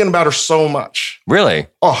been thinking about her so much. Really?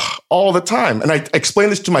 Oh, all the time. And I explain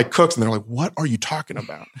this to my cooks and they're like, what are you talking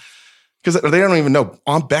about? Because they don't even know.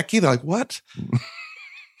 Aunt Becky? They're like, what?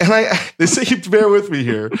 And they say, bear with me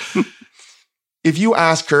here. If you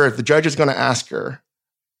ask her, if the judge is going to ask her,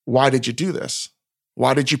 why did you do this?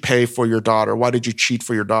 Why did you pay for your daughter? Why did you cheat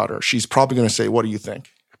for your daughter? She's probably going to say, what do you think?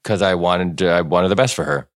 Because I wanted the best for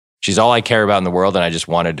her. She's all I care about in the world, and I just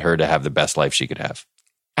wanted her to have the best life she could have.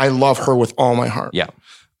 I love her with all my heart. Yeah.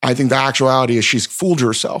 I think the actuality is she's fooled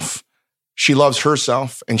herself. She loves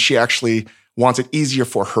herself, and she actually wants it easier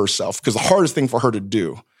for herself because the hardest thing for her to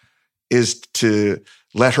do is to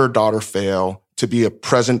let her daughter fail, to be a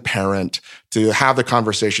present parent, to have the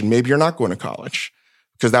conversation. Maybe you're not going to college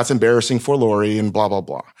because that's embarrassing for Lori and blah, blah,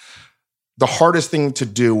 blah. The hardest thing to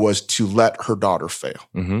do was to let her daughter fail.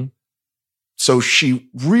 Mm-hmm. So she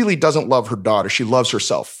really doesn't love her daughter. She loves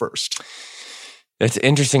herself first. That's an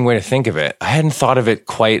interesting way to think of it. I hadn't thought of it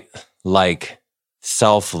quite like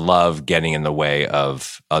self-love getting in the way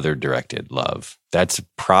of other-directed love. That's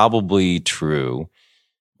probably true,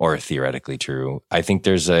 or theoretically true. I think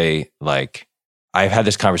there's I've had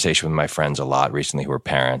this conversation with my friends a lot recently who are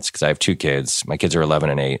parents, because I have 2 kids. My kids are 11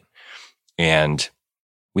 and 8. And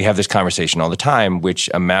we have this conversation all the time, which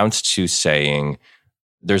amounts to saying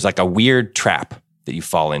there's like a weird trap that you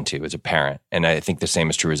fall into as a parent. And I think the same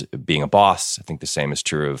is true as being a boss. I think the same is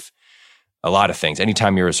true of a lot of things.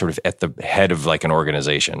 Anytime you're sort of at the head of like an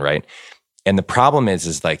organization, right? And the problem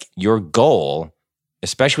is like your goal,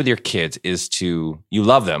 especially with your kids, is you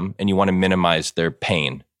love them and you want to minimize their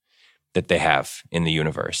pain that they have in the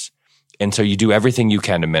universe. And so you do everything you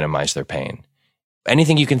can to minimize their pain.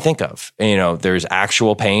 Anything you can think of. There's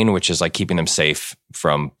actual pain, which is like keeping them safe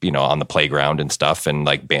from, on the playground and stuff, and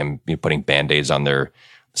like putting Band-Aids on their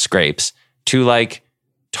scrapes, to like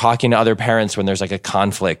talking to other parents when there's like a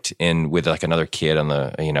conflict with like another kid on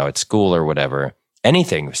the, at school or whatever.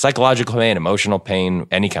 Anything, psychological pain, emotional pain,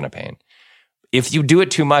 any kind of pain. If you do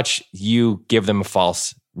it too much, you give them a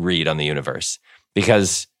false read on the universe.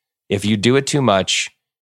 Because if you do it too much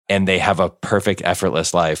and they have a perfect,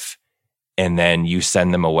 effortless life, and then you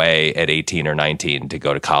send them away at 18 or 19 to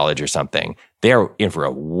go to college or something, they're in for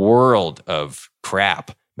a world of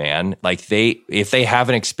crap, man. Like if they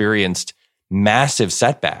haven't experienced massive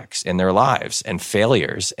setbacks in their lives and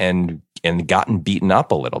failures and gotten beaten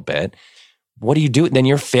up a little bit, what do you do? Then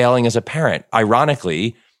you're failing as a parent.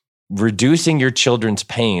 Ironically, reducing your children's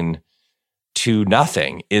pain to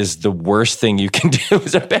nothing is the worst thing you can do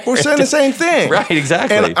as a parent. We're saying the same thing. Right,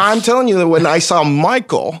 exactly. And I'm telling you that when I saw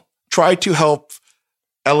Michael try to help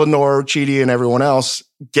Eleanor, Chidi, and everyone else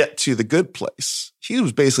get to the good place, he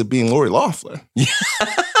was basically being Lori Loughlin. Yeah.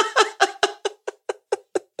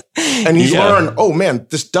 And he's learned, oh man,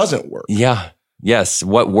 this doesn't work. Yeah. Yes.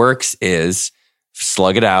 What works is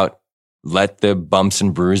slug it out. Let the bumps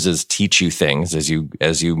and bruises teach you things as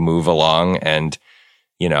you move along. And,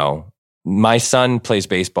 my son plays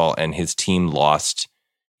baseball, and his team lost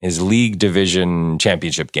his league division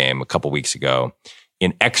championship game a couple weeks ago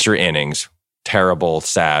in extra innings. Terrible,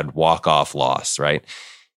 sad, walk-off loss, right?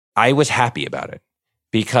 I was happy about it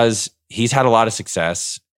because he's had a lot of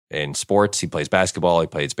success in sports. He plays basketball, he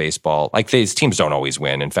plays baseball. Like, his teams don't always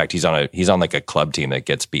win. In fact, he's on like a club team that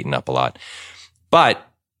gets beaten up a lot. But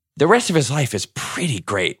the rest of his life is pretty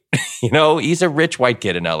great. He's a rich white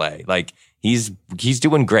kid in LA. Like, he's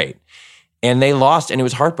doing great. And they lost, and it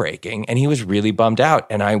was heartbreaking, and he was really bummed out.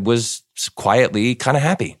 And I was quietly kind of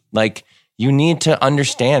happy. Like, you need to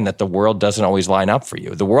understand that the world doesn't always line up for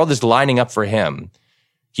you. The world is lining up for him.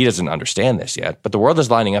 He doesn't understand this yet, but the world is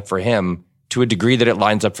lining up for him to a degree that it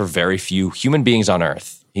lines up for very few human beings on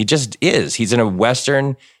Earth. He just is. He's in a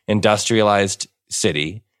Western industrialized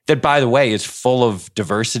city that, by the way, is full of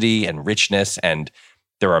diversity and richness, and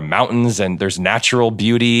there are mountains, and there's natural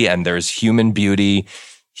beauty, and there's human beauty.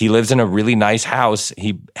 He lives in a really nice house.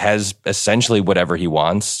 He has essentially whatever he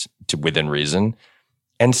wants within reason.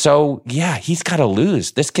 And so, yeah, he's got to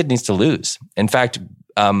lose. This kid needs to lose. In fact,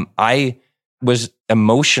 I was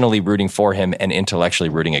emotionally rooting for him and intellectually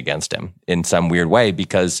rooting against him in some weird way,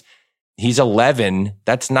 because he's 11.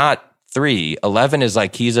 That's not 3. 11 is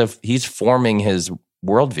like he's forming his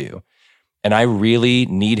worldview. And I really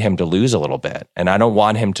need him to lose a little bit. And I don't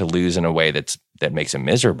want him to lose in a way that makes him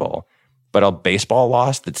miserable. But a baseball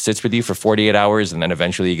loss that sits with you for 48 hours and then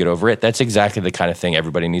eventually you get over it, that's exactly the kind of thing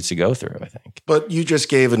everybody needs to go through, I think. But you just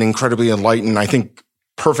gave an incredibly enlightened, I think,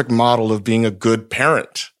 perfect model of being a good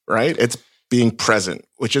parent, right? It's being present,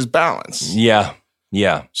 which is balance. Yeah,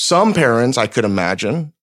 yeah. Some parents, I could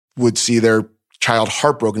imagine, would see their child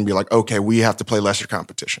heartbroken and be like, okay, we have to play lesser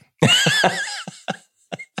competition.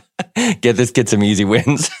 Get this kid some easy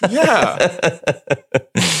wins. Yeah.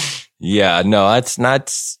 Yeah, no, that's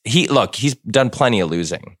not. He's done plenty of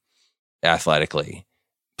losing athletically,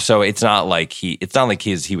 so it's not like he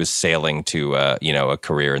was sailing to a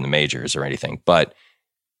career in the majors or anything. But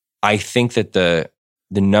I think that the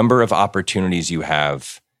number of opportunities you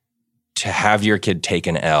have to have your kid take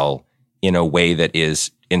an L in a way that is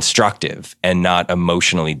instructive and not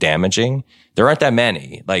emotionally damaging, there aren't that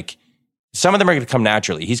many. Like, some of them are going to come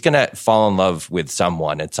naturally. He's going to fall in love with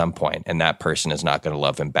someone at some point, and that person is not going to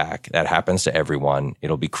love him back. That happens to everyone.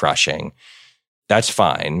 It'll be crushing. That's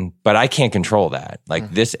fine, but I can't control that.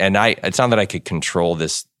 Like this, and it's not that I could control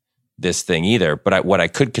this thing either, but what I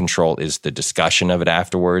could control is the discussion of it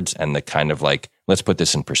afterwards, and the kind of like, let's put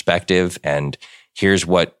this in perspective, and here's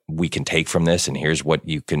what we can take from this, and here's what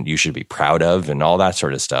you should be proud of, and all that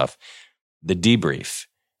sort of stuff. The debrief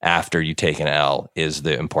after you take an L is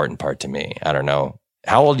the important part to me. I don't know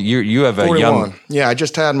How old? You have a 41. young. Yeah, I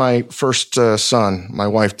just had my first son. My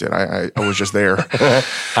wife did. I was just there.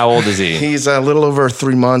 How old is he? He's a little over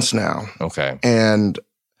 3 months now. Okay. And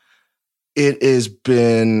it has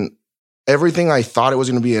been everything I thought it was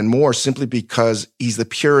going to be and more, simply because he's the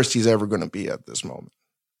purest he's ever going to be at this moment.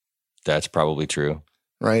 That's probably true.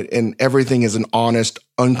 Right? And everything is an honest,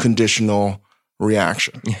 unconditional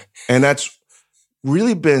reaction. And that's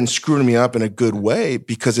really been screwing me up in a good way,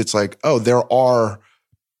 because it's like, oh, there are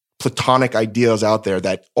platonic ideas out there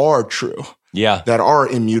that are true. Yeah. That are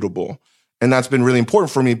immutable. And that's been really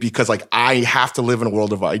important for me, because like I have to live in a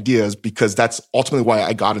world of ideas, because that's ultimately why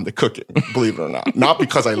I got into cooking, believe it or not. Not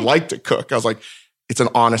because I like to cook. I was like, it's an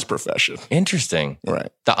honest profession. Interesting.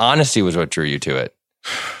 Right. The honesty was what drew you to it.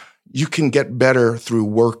 You can get better through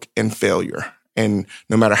work and failure. And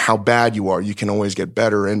no matter how bad you are, you can always get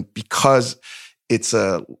better. And because it's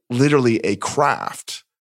literally a craft,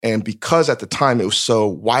 and because at the time it was so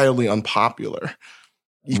wildly unpopular.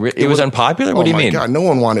 It was unpopular? What do you mean? God, no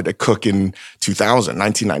one wanted to cook in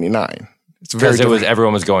 1999. It's very because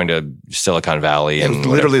everyone was going to Silicon Valley. And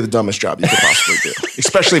literally the dumbest job you could possibly do.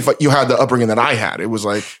 Especially if you had the upbringing that I had. It was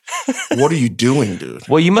like, what are you doing, dude?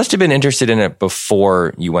 Well, you must have been interested in it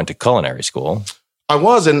before you went to culinary school. I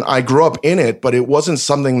was, and I grew up in it, but it wasn't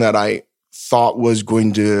something that I thought was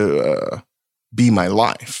going to be my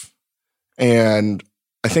life. And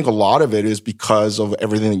I think a lot of it is because of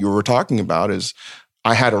everything that you were talking about. Is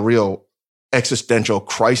I had a real existential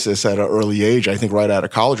crisis at an early age. I think right out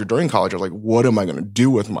of college or during college, I was like, what am I going to do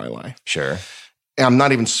with my life? Sure. And I'm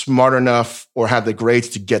not even smart enough or have the grades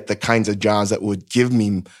to get the kinds of jobs that would give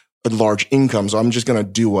me a large income. So I'm just going to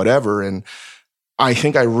do whatever. And I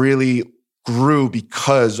think I really grew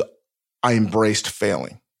because I embraced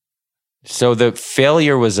failing. So the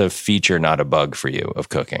failure was a feature, not a bug for you of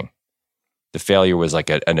cooking. The failure was like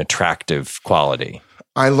an attractive quality.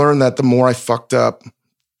 I learned that the more I fucked up,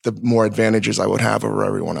 the more advantages I would have over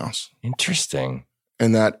everyone else. Interesting.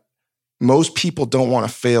 And that most people don't want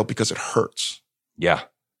to fail because it hurts. Yeah.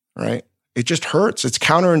 Right? It just hurts. It's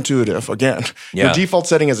counterintuitive. Again, yeah. The default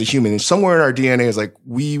setting as a human, and somewhere in our DNA is like,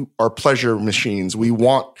 we are pleasure machines. We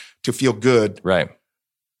want to feel good. Right.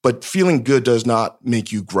 But feeling good does not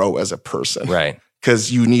make you grow as a person. Right.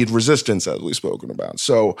 Because you need resistance, as we've spoken about.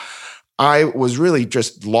 So I was really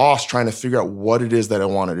just lost trying to figure out what it is that I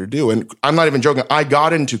wanted to do. And I'm not even joking. I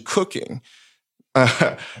got into cooking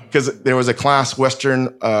because there was a class,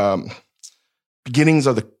 Western Beginnings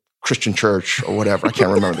of the Christian Church or whatever. I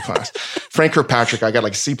can't remember the class. Frank Kirkpatrick, I got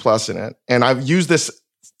like C+ in it. And I've used this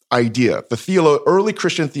idea. The early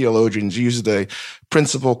Christian theologians used a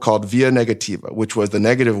principle called via negativa, which was the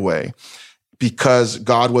negative way. Because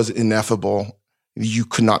God was ineffable, you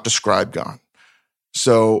could not describe God.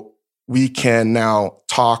 So we can now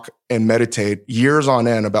talk and meditate years on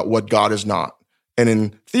end about what God is not. And in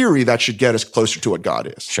theory, that should get us closer to what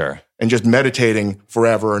God is. Sure. And just meditating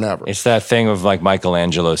forever and ever. It's that thing of like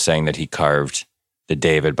Michelangelo saying that he carved the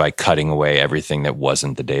David by cutting away everything that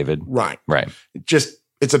wasn't the David. Right. Right.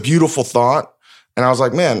 It's a beautiful thought. And I was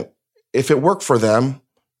like, man, if it worked for them,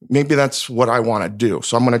 maybe that's what I want to do.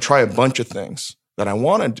 So I'm going to try a bunch of things that I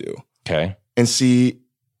want to do. Okay. And see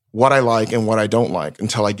what I like and what I don't like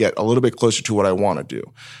until I get a little bit closer to what I want to do.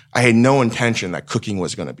 I had no intention that cooking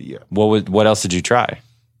was going to be it. What else did you try?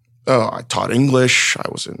 Oh, I taught English. I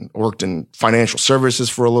worked in financial services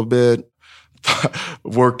for a little bit.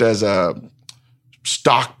 Worked as a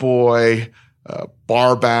stock boy,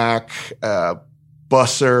 bar back,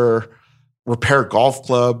 busser, repaired golf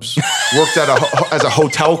clubs. Worked as a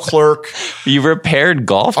hotel clerk. You repaired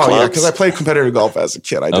golf clubs? Oh, yeah, because I played competitive golf as a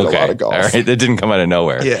kid. I did a lot of golf. All right, that didn't come out of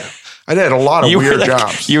nowhere. Yeah. I did a lot of weird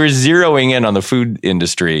jobs. You were zeroing in on the food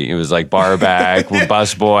industry. It was like bar back,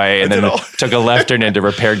 bus boy, and then took a left turn into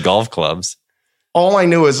repaired golf clubs. All I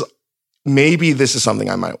knew is maybe this is something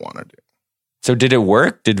I might want to do. So did it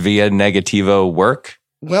work? Did Via Negativo work?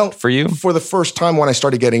 Well, for you? For the first time when I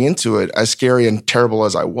started getting into it, as scary and terrible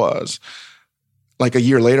as I was, like a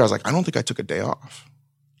year later, I was like, I don't think I took a day off.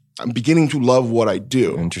 I'm beginning to love what I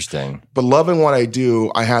do. Interesting. But loving what I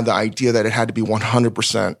do, I had the idea that it had to be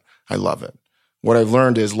 100% I love it. What I've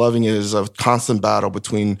learned is loving is a constant battle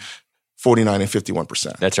between 49 and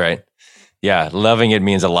 51%. That's right. Yeah. Loving it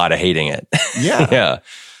means a lot of hating it. Yeah.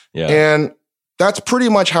 Yeah. And that's pretty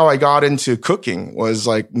much how I got into cooking, was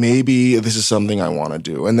like, maybe this is something I want to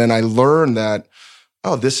do. And then I learned that,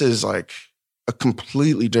 oh, this is like a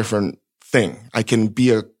completely different thing. I can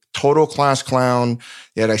be a total class clown,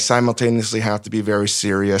 yet I simultaneously have to be very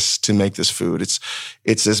serious to make this food. It's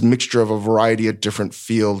this mixture of a variety of different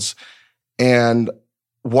fields. And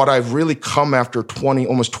what I've really come after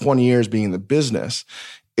almost 20 years being in the business,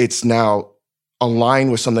 it's now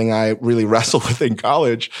aligned with something I really wrestled with in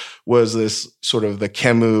college, was this sort of the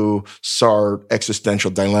Camus Sartre existential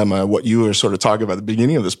dilemma. What you were sort of talking about at the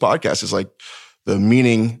beginning of this podcast is like the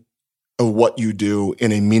meaning of what you do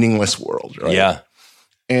in a meaningless world, right? Yeah.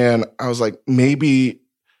 And I was like, maybe,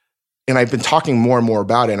 and I've been talking more and more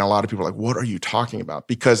about it, and a lot of people are like, what are you talking about?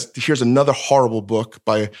 Because here's another horrible book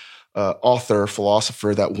by author,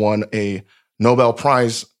 philosopher that won a Nobel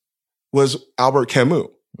Prize, was Albert Camus.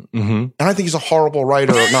 Mm-hmm. And I think he's a horrible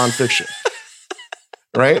writer of nonfiction.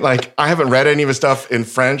 Right? Like, I haven't read any of his stuff in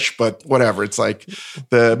French, but whatever. It's like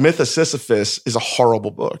The Myth of Sisyphus is a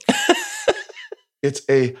horrible book. It's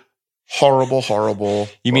a horrible, horrible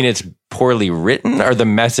You mean it's poorly written, or the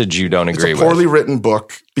message you don't agree with? It's a poorly written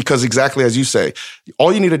book, because exactly as you say,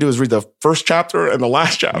 all you need to do is read the first chapter and the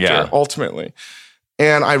last chapter, ultimately.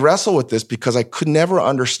 And I wrestle with this because I could never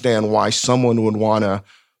understand why someone would want to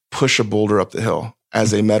push a boulder up the hill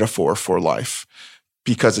as a metaphor for life,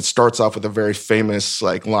 because it starts off with a very famous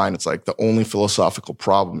line. It's like, the only philosophical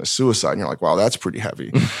problem is suicide. And you're like, wow, that's pretty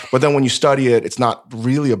heavy. But then when you study it, it's not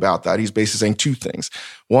really about that. He's basically saying two things.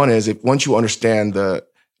 One is, once you understand the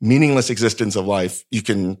meaningless existence of life, you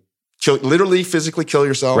can literally physically kill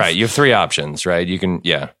yourself. Right. You have three options, right? You can,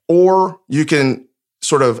 or you can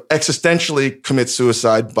sort of existentially commit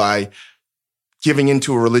suicide by giving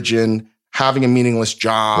into a religion, having a meaningless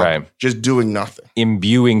job, just doing nothing.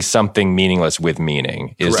 Imbuing something meaningless with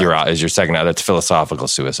meaning is your second. That's philosophical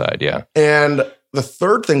suicide, yeah. And the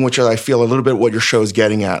third thing, which I feel a little bit what your show is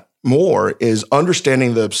getting at more, is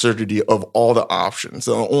understanding the absurdity of all the options.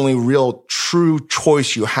 The only real true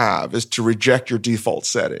choice you have is to reject your default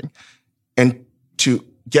setting and to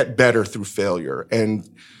get better through failure. And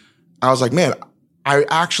I was like, man, I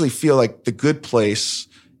actually feel like the good place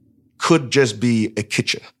could just be a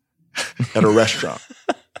kitchen at a restaurant.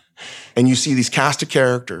 And you see these cast of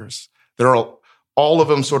characters that are all of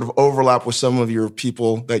them sort of overlap with some of your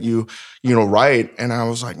people that you write. And I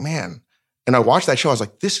was like, man, and I watched that show. I was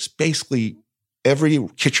like, this is basically every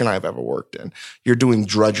kitchen I've ever worked in. You're doing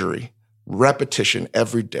drudgery, repetition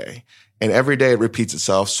every day. And every day it repeats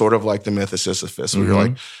itself, sort of like the Myth of Sisyphus, where you're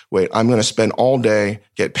like, wait, I'm going to spend all day,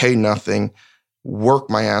 get paid nothing, work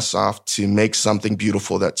my ass off to make something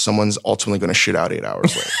beautiful that someone's ultimately going to shit out 8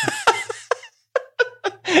 hours later.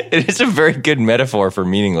 It is a very good metaphor for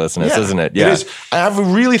meaninglessness, isn't it? Yeah. It is. I have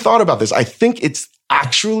really thought about this. I think it's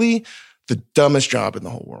actually the dumbest job in the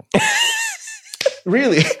whole world.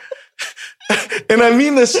 Really. And I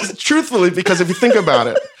mean this truthfully, because if you think about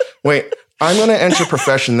it, wait, I'm going to enter a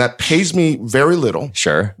profession that pays me very little.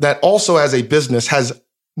 Sure. That also as a business has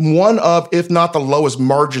one of, if not the lowest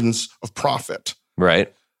margins of profit.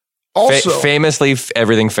 Right. Also, famously,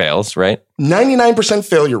 everything fails, right? 99%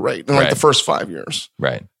 failure rate in the first 5 years.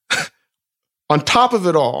 Right. On top of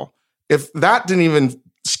it all, if that didn't even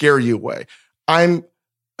scare you away,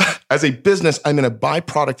 as a business, I'm going to buy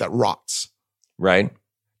product that rots. Right.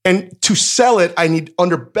 And to sell it, I need,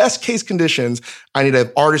 under best case conditions, I need to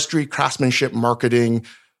have artistry, craftsmanship, marketing,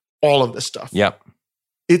 all of this stuff. Yep.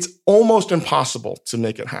 It's almost impossible to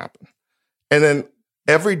make it happen. And then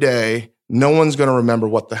every day, no one's going to remember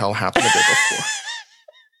what the hell happened the day before.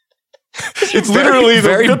 It's literally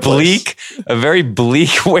very bleak, a very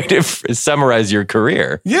bleak way to summarize your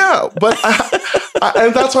career. Yeah, but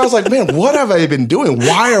and that's why I was like, man, what have I been doing?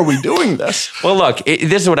 Why are we doing this? Well, look,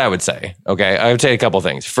 this is what I would say. Okay, I would say a couple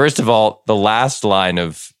things. First of all, the last line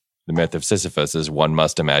of the Myth of Sisyphus is, one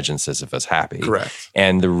must imagine Sisyphus happy. Correct.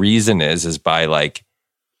 And the reason is by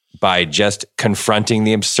just confronting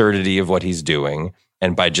the absurdity of what he's doing,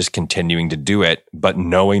 and by just continuing to do it, but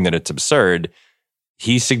knowing that it's absurd,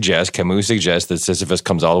 Camus suggests that Sisyphus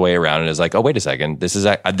comes all the way around and is like, oh, wait a second, this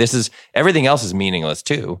is everything else is meaningless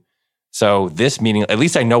too. So at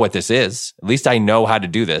least I know what this is. At least I know how to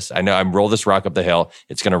do this. I know I'm roll this rock up the hill.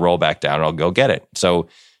 It's going to roll back down and I'll go get it. So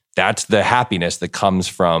that's the happiness that comes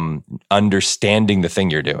from understanding the thing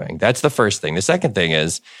you're doing. That's the first thing. The second thing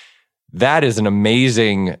is, that is an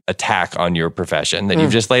amazing attack on your profession that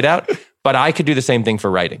you've just laid out. But I could do the same thing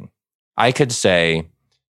for writing. I could say,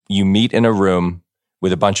 you meet in a room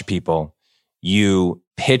with a bunch of people, you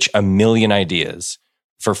pitch a million ideas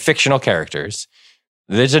for fictional characters.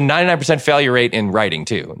 There's a 99% failure rate in writing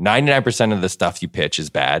too. 99% of the stuff you pitch is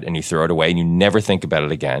bad and you throw it away and you never think about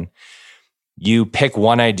it again. You pick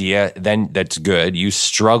one idea, then that's good. You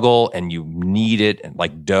struggle and you knead it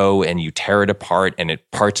like dough and you tear it apart and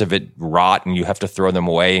parts of it rot and you have to throw them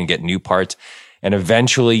away and get new parts. And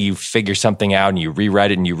eventually you figure something out and you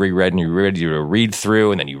rewrite it and you rewrite it and you rewrite it, you read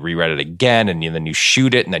through and then you rewrite it again and then you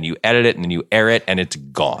shoot it and then you edit it and then you air it and it's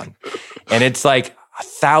gone. And it's like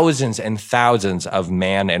thousands and thousands of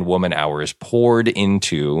man and woman hours poured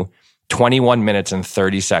into 21 minutes and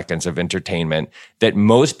 30 seconds of entertainment that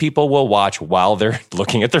most people will watch while they're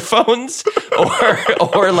looking at their phones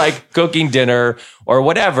or like cooking dinner or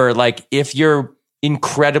whatever. Like if you're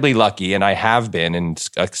incredibly lucky, and I have been in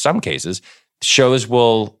some cases, shows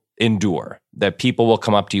will endure, that people will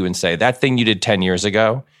come up to you and say, that thing you did 10 years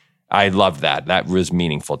ago, I loved that. That was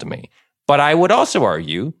meaningful to me. But I would also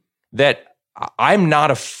argue that I'm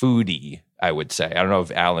not a foodie, I would say. I don't know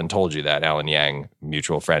if Alan told you that, Alan Yang,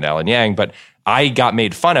 mutual friend Alan Yang, but I got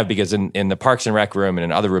made fun of because in the Parks and Rec room and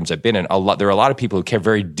in other rooms I've been in, there are a lot of people who care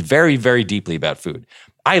very, very, very deeply about food.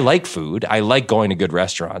 I like food. I like going to good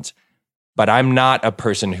restaurants, but I'm not a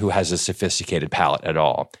person who has a sophisticated palate at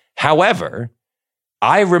all. However,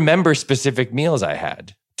 I remember specific meals I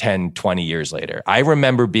had 10, 20 years later. I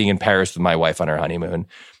remember being in Paris with my wife on our honeymoon.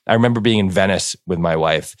 I remember being in Venice with my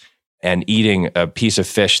wife and eating a piece of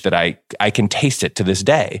fish that I can taste it to this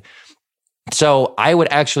day. So I would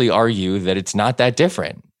actually argue that it's not that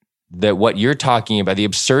different. That what you're talking about, the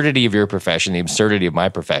absurdity of your profession, the absurdity of my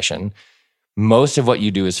profession, most of what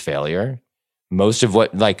you do is failure. Most of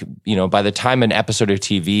what, by the time an episode of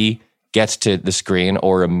TV gets to the screen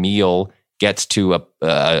or a meal gets to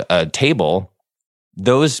a table,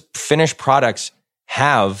 those finished products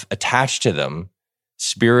have attached to them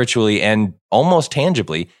spiritually and almost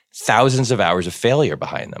tangibly thousands of hours of failure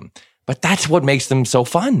behind them. But that's what makes them so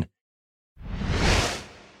fun.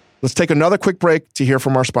 Let's take another quick break to hear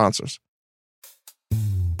from our sponsors.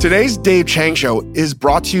 Today's Dave Chang Show is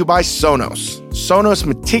brought to you by Sonos. Sonos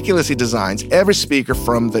meticulously designs every speaker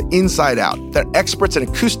from the inside out. They're experts in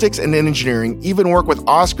acoustics and in engineering, even work with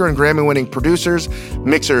Oscar and Grammy-winning producers,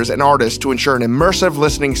 mixers, and artists to ensure an immersive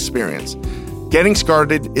listening experience. Getting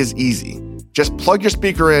started is easy. Just plug your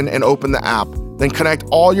speaker in and open the app, then connect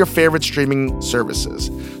all your favorite streaming services.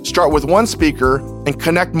 Start with one speaker and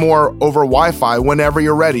connect more over Wi-Fi whenever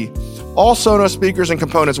you're ready. All Sonos speakers and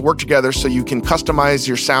components work together so you can customize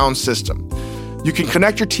your sound system. You can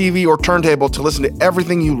connect your TV or turntable to listen to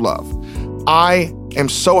everything you love. I am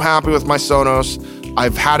so happy with my Sonos.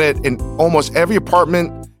 I've had it in almost every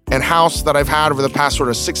apartment and house that I've had over the past sort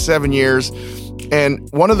of 6-7 years. And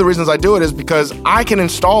one of the reasons I do it is because I can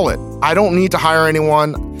install it. I don't need to hire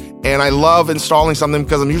anyone. And I love installing something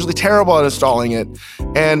because I'm usually terrible at installing it.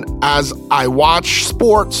 And as I watch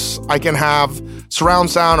sports, I can have surround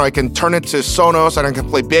sound, or I can turn it to Sonos and I can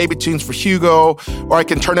play baby tunes for Hugo, or I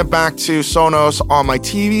can turn it back to Sonos on my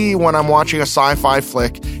TV when I'm watching a sci-fi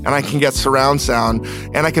flick and I can get surround sound,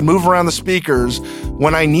 and I can move around the speakers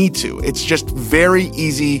when I need to. It's just very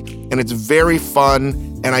easy and it's very fun,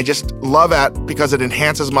 and I just love it because it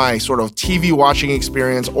enhances my sort of TV watching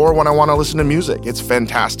experience or when I want to listen to music. It's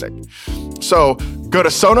fantastic. So go to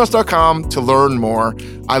Sonos.com to learn more.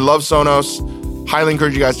 I love Sonos. Highly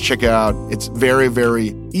encourage you guys to check it out. It's very,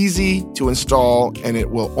 very easy to install, and it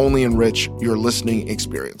will only enrich your listening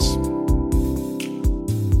experience.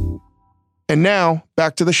 And now,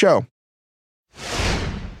 back to the show.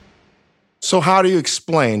 So how do you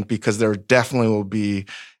explain, because there definitely will be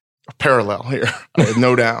a parallel here, I have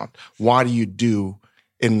no doubt. Why do you do,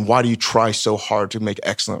 and why do you try so hard to make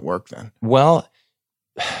excellent work then? Well,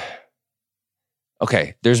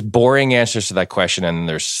 okay, there's boring answers to that question, and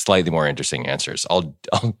there's slightly more interesting answers. I'll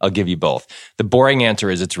give you both. The boring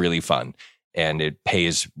answer is it's really fun, and it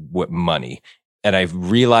pays money. And I've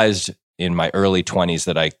realized in my early 20s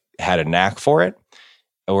that I had a knack for it,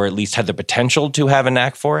 or at least had the potential to have a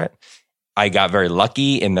knack for it. I got very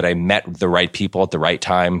lucky in that I met the right people at the right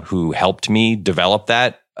time who helped me develop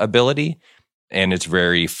that ability. And it's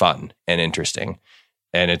very fun and interesting,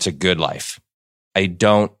 and it's a good life. I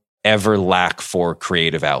don't ever lack for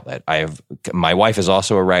creative outlet. My wife is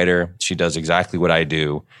also a writer. She does exactly what I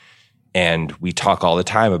do. And we talk all the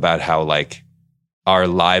time about how like our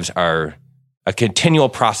lives are a continual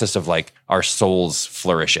process of like our souls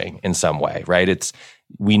flourishing in some way, right?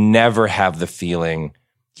 We never have the feeling,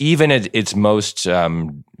 even at its most,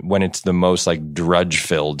 when it's the most like drudge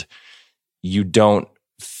filled, you don't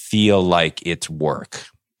feel like it's work.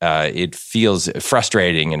 It feels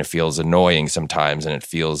frustrating and it feels annoying sometimes, and it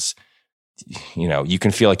feels, you can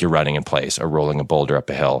feel like you're running in place or rolling a boulder up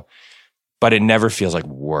a hill, but it never feels like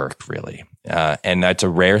work really. And that's a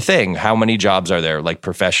rare thing. How many jobs are there? Like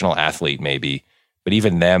professional athlete maybe, but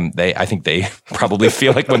even them, I think they probably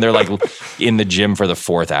feel like when they're like in the gym for the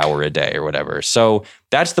 4th hour a day or whatever. So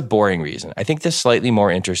that's the boring reason. I think the slightly more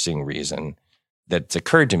interesting reason that's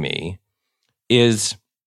occurred to me is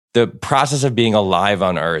the process of being alive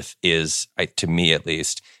on Earth is, to me at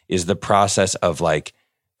least, is the process of like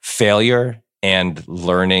failure and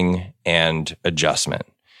learning and adjustment.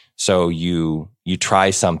 So you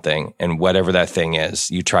try something, and whatever that thing is,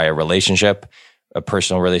 you try a relationship, a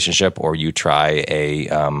personal relationship, or you try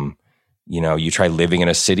you try living in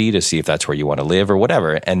a city to see if that's where you want to live or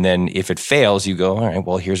whatever. And then if it fails, you go, all right,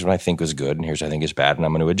 well, here's what I think was good and here's what I think is bad, and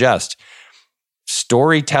I'm going to adjust.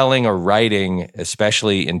 Storytelling or writing,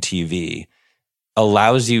 especially in TV,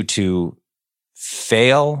 allows you to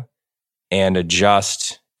fail and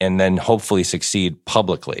adjust and then hopefully succeed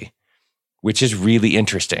publicly, which is really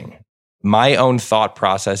interesting. My own thought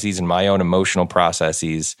processes and my own emotional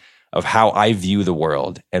processes of how I view the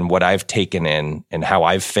world and what I've taken in and how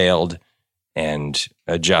I've failed and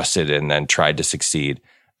adjusted and then tried to succeed,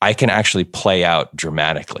 I can actually play out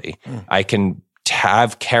dramatically. I can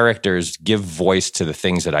have characters give voice to the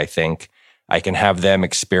things that I think. I can have them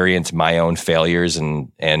experience my own failures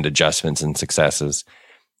and adjustments and successes.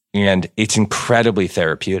 And it's incredibly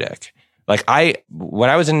therapeutic. Like when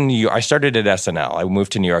I was in New York, I started at SNL. I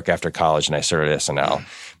moved to New York after college and I started at SNL.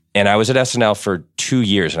 And I was at SNL for 2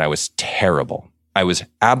 years and I was terrible. I was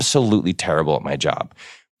absolutely terrible at my job.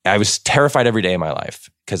 I was terrified every day of my life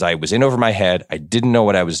because I was in over my head. I didn't know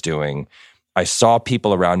what I was doing. I saw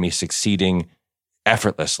people around me succeeding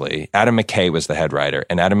effortlessly. Adam McKay was the head writer,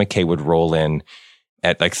 and Adam McKay would roll in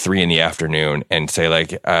at like 3 p.m. and say like,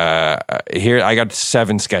 here, I got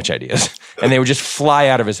 7 sketch ideas. And they would just fly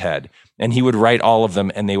out of his head. And he would write all of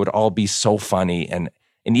them and they would all be so funny. And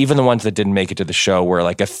even the ones that didn't make it to the show were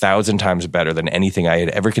like 1,000 times better than anything I had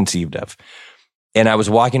ever conceived of. And I was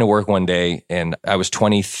walking to work one day and I was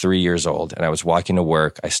 23 years old and I was walking to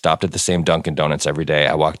work. I stopped at the same Dunkin' Donuts every day.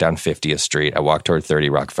 I walked down 50th Street. I walked toward 30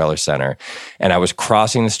 Rockefeller Center, and I was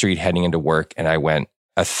crossing the street heading into work, and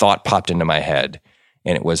a thought popped into my head,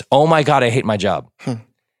 and it was, oh my God, I hate my job.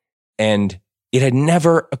 And it had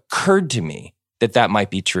never occurred to me that might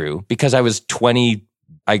be true because I was 20.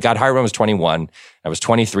 I got hired when I was 21. I was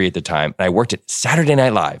 23 at the time, and I worked at Saturday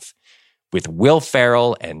Night Live with Will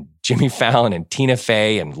Ferrell and Jimmy Fallon and Tina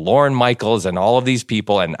Fey and Lorne Michaels and all of these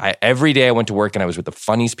people. And every day I went to work and I was with the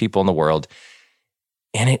funniest people in the world.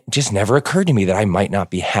 And it just never occurred to me that I might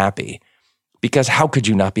not be happy, because how could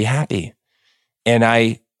you not be happy? And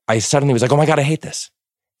I suddenly was like, oh my God, I hate this.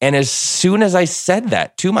 And as soon as I said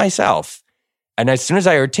that to myself, and as soon as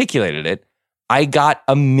I articulated it, I got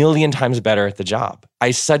 1,000,000 times better at the job.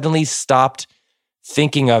 I suddenly stopped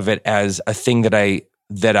thinking of it as a thing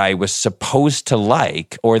that I was supposed to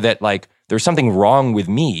like, or that like there's something wrong with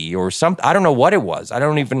me or something. I don't know what it was. I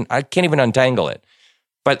can't even untangle it.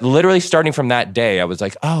 But literally starting from that day, I was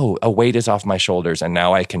like, oh, a weight is off my shoulders and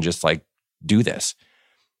now I can just like do this.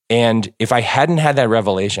 And if I hadn't had that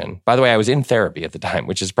revelation, by the way, I was in therapy at the time,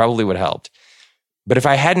 which is probably what helped. But if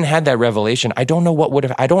I hadn't had that revelation, I don't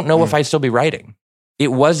know if I'd still be writing. It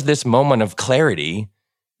was this moment of clarity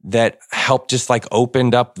that helped just like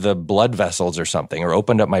opened up the blood vessels or something, or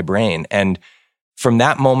opened up my brain. And from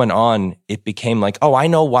that moment on, it became like, oh, I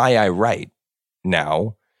know why I write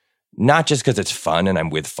now. Not just because it's fun and I'm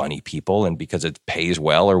with funny people and because it pays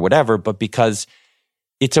well or whatever, but because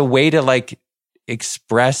it's a way to like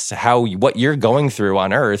express what you're going through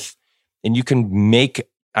on Earth. And you can make,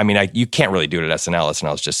 you can't really do it at SNL.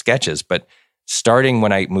 SNL is just sketches. But starting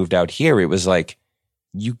when I moved out here, it was like,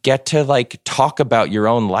 you get to like talk about your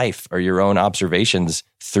own life or your own observations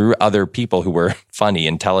through other people who were funny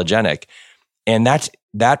and telegenic. And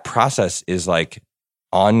that process is like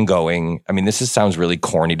ongoing. Sounds really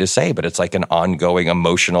corny to say, but it's like an ongoing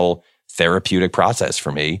emotional therapeutic process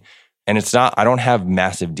for me. And it's not, I don't have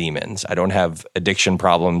massive demons. I don't have addiction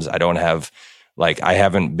problems. I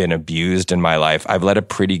haven't been abused in my life. I've led a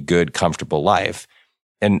pretty good, comfortable life.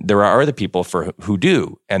 And there are other people who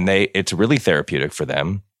do, and it's really therapeutic for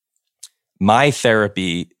them. My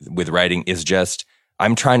therapy with writing is just,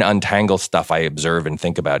 I'm trying to untangle stuff I observe and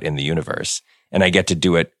think about in the universe. And I get to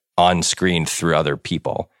do it on screen through other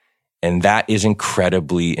people. And that is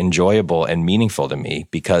incredibly enjoyable and meaningful to me,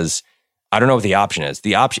 because I don't know what the option is.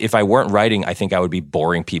 If I weren't writing, I think I would be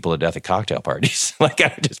boring people to death at cocktail parties. Like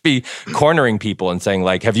I would just be cornering people and saying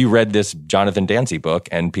like, have you read this Jonathan Dancy book?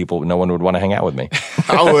 And no one would want to hang out with me.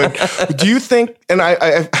 I would. Do you think,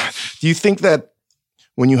 do you think that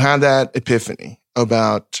when you had that epiphany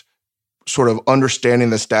about sort of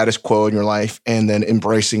understanding the status quo in your life and then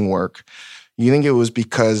embracing work, you think it was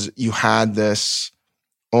because you had this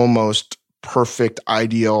almost perfect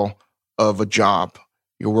ideal of a job?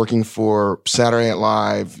 You're working for Saturday Night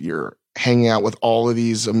Live. You're hanging out with all of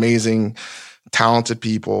these amazing, talented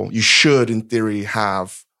people. You should, in theory,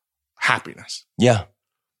 have happiness. Yeah.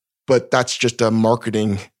 But that's just a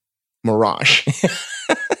marketing mirage.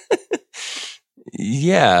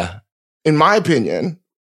 Yeah. In my opinion,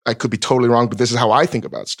 I could be totally wrong, but this is how I think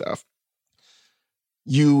about stuff.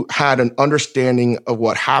 You had an understanding of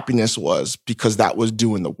what happiness was because that was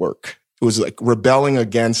doing the work. It was like rebelling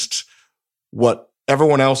against what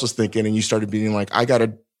everyone else was thinking, and you started being like, I got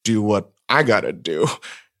to do what I got to do.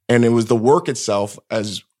 And it was the work itself,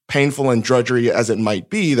 as painful and drudgery as it might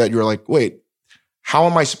be, that you're like, wait, how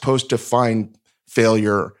am I supposed to find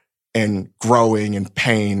failure and growing and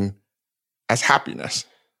pain as happiness?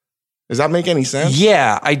 Does that make any sense?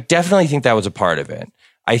 Yeah, I definitely think that was a part of it.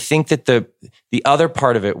 I think that the other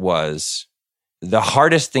part of it was the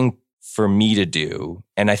hardest thing for me to do,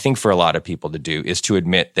 and I think for a lot of people to do, is to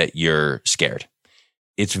admit that you're scared.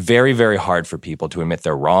 It's very, very hard for people to admit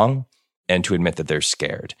they're wrong and to admit that they're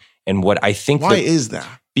scared. And what I think— Why is that?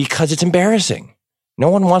 Because it's embarrassing. No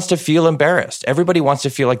one wants to feel embarrassed. Everybody wants to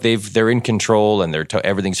feel like they're in control and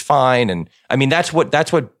everything's fine. And I mean, that's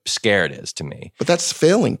what scared is to me. But that's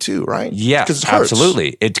failing too, right? Yeah,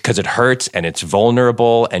 absolutely. Because it hurts and it's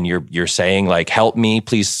vulnerable, and you're saying like, help me,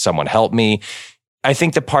 please, someone help me. I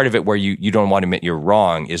think the part of it where you don't want to admit you're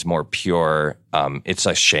wrong is more pure. It's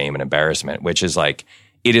a shame and embarrassment, which is like,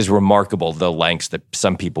 it is remarkable the lengths that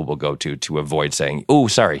some people will go to avoid saying, oh,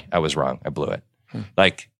 sorry, I was wrong, I blew it.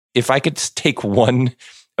 Like, if I could take one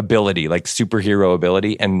ability, like superhero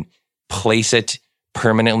ability, and place it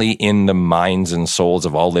permanently in the minds and souls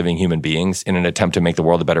of all living human beings in an attempt to make the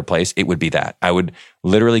world a better place, it would be that. I would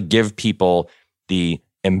literally give people the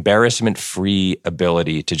embarrassment-free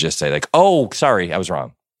ability to just say like, oh, sorry, I was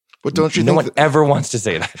wrong. But don't you no think one ever wants to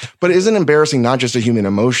say that? But isn't embarrassing not just a human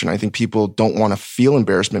emotion? I think people don't want to feel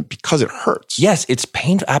embarrassment because it hurts. Yes, it's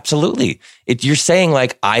painful. Absolutely. You're saying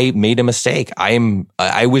like, I made a mistake.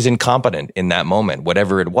 I was incompetent in that moment,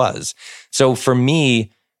 whatever it was. So for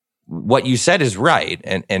me, what you said is right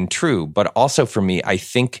and true. But also for me, I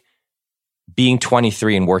think being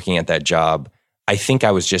 23 and working at that job, I think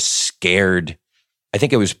I was just scared. I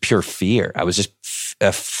think it was pure fear. I was just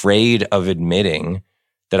afraid of admitting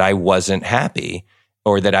that I wasn't happy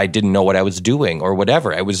or that I didn't know what I was doing or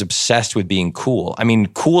whatever. I was obsessed with being cool. I mean,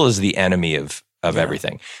 cool is the enemy of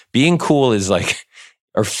everything. Being cool is like,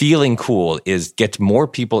 or feeling cool gets more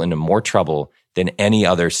people into more trouble than any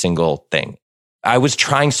other single thing. I was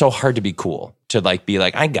trying so hard to be cool, to like be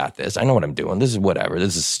like, I got this. I know what I'm doing. This is whatever.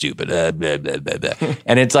 This is stupid. Blah, blah, blah, blah.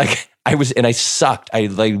 And it's like, I sucked. I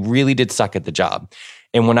like really did suck at the job.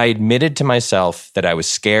 And when I admitted to myself that I was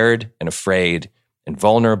scared and afraid and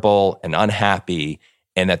vulnerable and unhappy,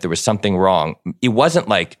 and that there was something wrong, it wasn't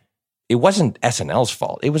SNL's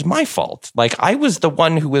fault. It was my fault. Like, I was the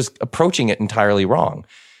one who was approaching it entirely wrong.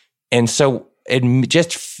 And so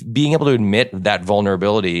just being able to admit that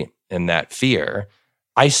vulnerability and that fear,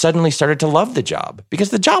 I suddenly started to love the job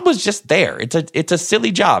because the job was just there. It's a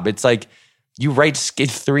silly job. It's like you write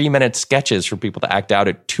 3-minute sketches for people to act out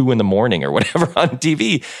at 2 a.m. or whatever on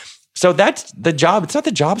TV. So that's the job. It's not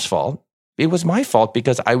the job's fault. It was my fault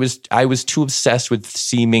because I was too obsessed with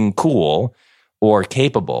seeming cool or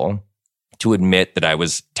capable to admit that I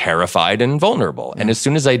was terrified and vulnerable. And as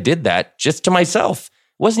soon as I did that, just to myself, it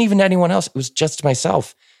wasn't even anyone else, it was just to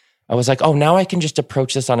myself, I was like, oh, now I can just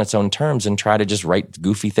approach this on its own terms and try to just write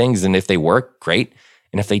goofy things. And if they work, great.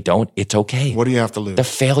 And if they don't, it's okay. What do you have to lose? The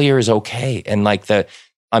failure is okay. And like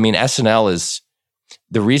SNL is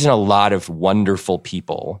the reason a lot of wonderful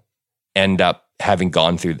people end up having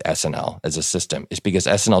gone through SNL as a system is because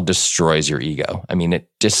SNL destroys your ego. I mean, it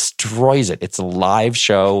destroys it. It's a live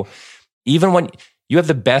show. Even when you have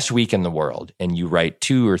the best week in the world and you write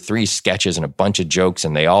 2 or 3 sketches and a bunch of jokes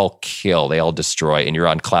and they all kill, they all destroy, and you're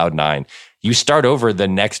on cloud 9, you start over the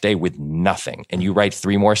next day with nothing and you write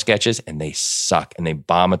 3 more sketches and they suck and they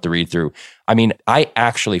bomb at the read through. I mean, I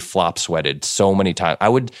actually flop sweated so many times. I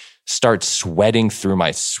would start sweating through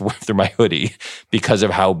my hoodie because of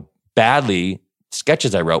how badly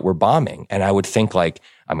sketches I wrote were bombing. And I would think like,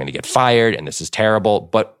 I'm going to get fired and this is terrible.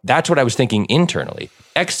 But that's what I was thinking internally.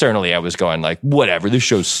 Externally, I was going like, whatever, this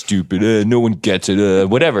show's stupid. No one gets it,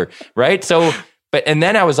 whatever. Right? So, and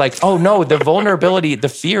then I was like, oh no, the vulnerability, the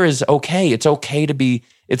fear is okay. It's okay.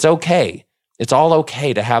 It's all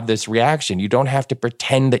okay to have this reaction. You don't have to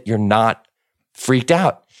pretend that you're not freaked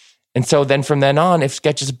out. And so then from then on, if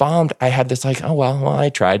sketches bombed, I had this like, oh, well, I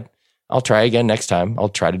tried. I'll try again next time. I'll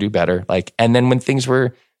try to do better. Like, and then when things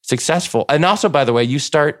were successful, and also, by the way,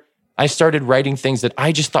 I started writing things that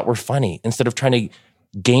I just thought were funny instead of trying to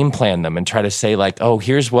game plan them and try to say like, oh,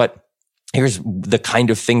 here's the kind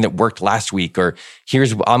of thing that worked last week, or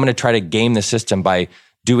I'm going to try to game the system by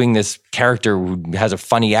doing this character who has a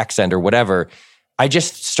funny accent or whatever. I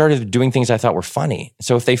just started doing things I thought were funny.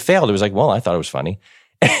 So if they failed, it was like, well, I thought it was funny.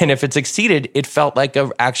 And if it succeeded, it felt like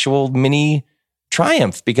an actual mini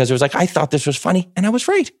triumph because it was like, I thought this was funny and I was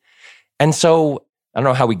right. And so I don't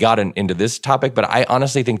know how we got into this topic, but I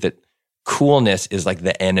honestly think that coolness is like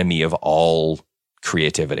the enemy of all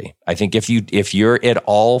creativity. I think if you're at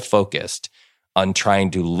all focused on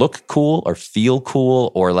trying to look cool or feel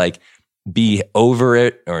cool or like be over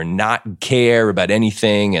it or not care about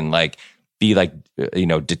anything and like be like,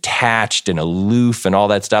 detached and aloof and all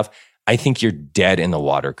that stuff, I think you're dead in the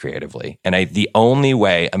water creatively. And the only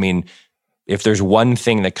way, if there's one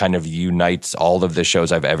thing that kind of unites all of the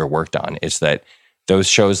shows I've ever worked on, it's that those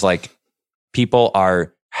shows, like, people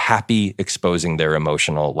are happy exposing their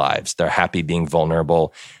emotional lives. They're happy being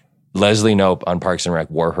vulnerable. Leslie Knope on Parks and Rec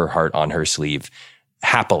wore her heart on her sleeve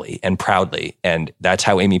happily and proudly. And that's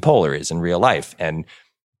how Amy Poehler is in real life. And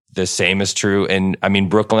the same is true. And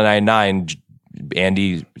Brooklyn Nine-Nine,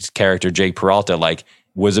 Andy's character, Jake Peralta, like,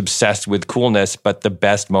 was obsessed with coolness, but the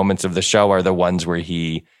best moments of the show are the ones where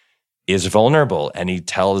he is vulnerable and he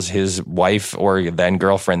tells his wife or then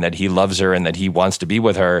girlfriend that he loves her and that he wants to be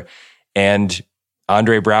with her. And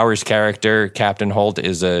Andre Braugher's character, Captain Holt,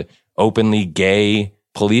 is a openly gay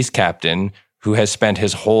police captain who has spent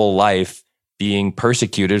his whole life being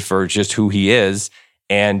persecuted for just who he is.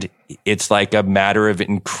 And it's like a matter of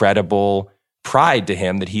incredible pride to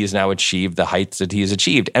him that he has now achieved the heights that he has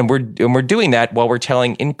achieved. And we're doing that while we're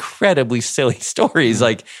telling incredibly silly stories.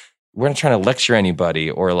 Like, we're not trying to lecture anybody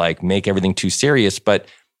or like make everything too serious, but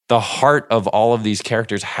the heart of all of these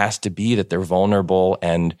characters has to be that they're vulnerable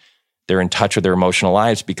and they're in touch with their emotional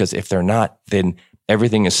lives, because if they're not, then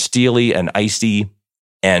everything is steely and icy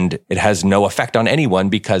and it has no effect on anyone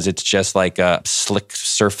because it's just like a slick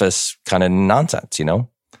surface kind of nonsense,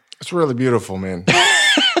 It's really beautiful, man.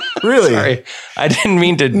 Really? Sorry, I didn't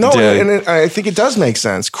mean to. No, and I think it does make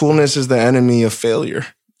sense. Coolness is the enemy of failure.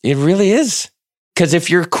 It really is. Because if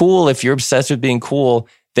you're cool, if you're obsessed with being cool,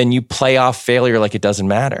 then you play off failure like it doesn't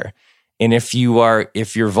matter. And if you're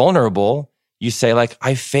vulnerable, you say like,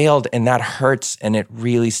 I failed and that hurts and it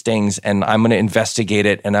really stings and I'm going to investigate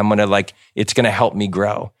it and I'm going to it's going to help me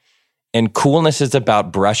grow. And coolness is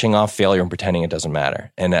about brushing off failure and pretending it doesn't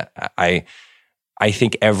matter. And I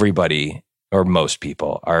think everybody, or most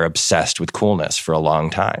people, are obsessed with coolness for a long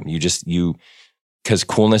time. Because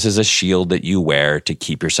coolness is a shield that you wear to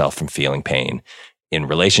keep yourself from feeling pain in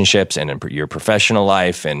relationships and in your professional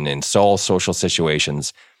life and in social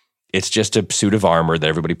situations. It's just a suit of armor that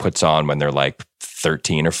everybody puts on when they're like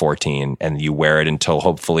 13 or 14, and you wear it until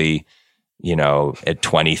hopefully, at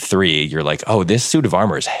 23, you're like, oh, this suit of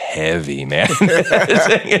armor is heavy, man.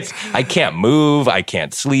 I can't move, I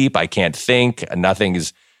can't sleep, I can't think,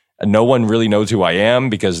 no one really knows who I am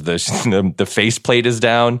because the faceplate is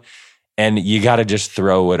down. And you got to just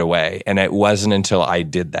throw it away. And it wasn't until I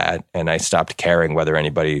did that and I stopped caring whether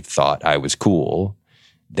anybody thought I was cool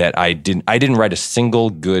that I didn't write a single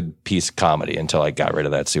good piece of comedy until I got rid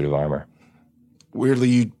of that suit of armor. Weirdly,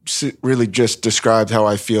 you really just described how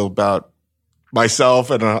I feel about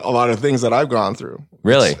myself and a lot of things that I've gone through.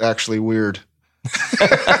 Really? It's actually weird.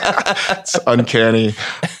 It's uncanny.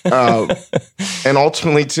 And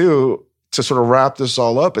ultimately, too, to sort of wrap this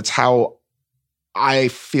all up, it's how I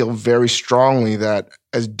feel very strongly that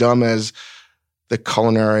as dumb as the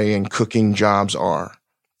culinary and cooking jobs are,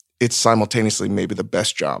 it's simultaneously maybe the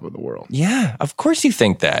best job in the world. Yeah, of course you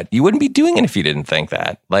think that. You wouldn't be doing it if you didn't think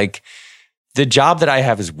that. Like, the job that I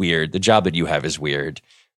have is weird. The job that you have is weird.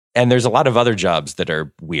 And there's a lot of other jobs that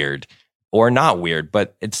are weird or not weird.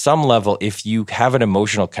 But at some level, if you have an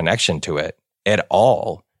emotional connection to it at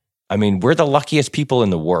all, we're the luckiest people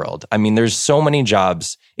in the world. There's so many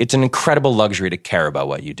jobs. It's an incredible luxury to care about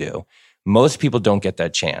what you do. Most people don't get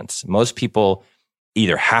that chance. Most people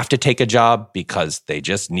either have to take a job because they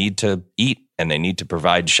just need to eat and they need to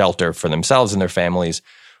provide shelter for themselves and their families,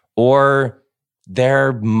 or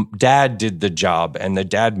their dad did the job and the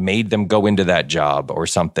dad made them go into that job or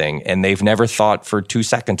something, and they've never thought for 2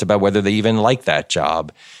 seconds about whether they even like that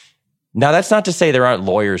job. Now, that's not to say there aren't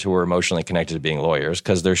lawyers who are emotionally connected to being lawyers,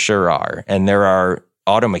 because there sure are. And there are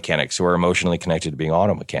auto mechanics who are emotionally connected to being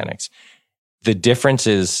auto mechanics. The difference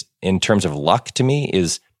is, in terms of luck to me,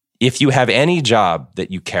 is if you have any job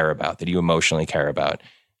that you care about, that you emotionally care about,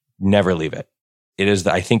 never leave it. It is,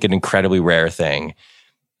 I think, an incredibly rare thing.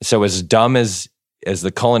 So as dumb as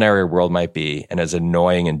the culinary world might be, and as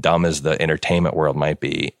annoying and dumb as the entertainment world might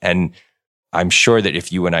be, and I'm sure that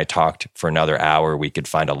if you and I talked for another hour, we could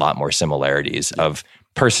find a lot more similarities of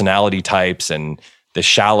personality types and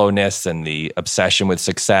shallowness and the obsession with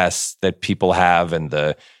success that people have and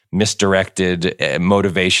the misdirected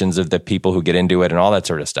motivations of the people who get into it and all that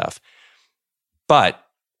sort of stuff. But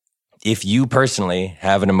if you personally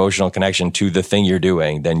have an emotional connection to the thing you're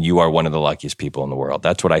doing, then you are one of the luckiest people in the world.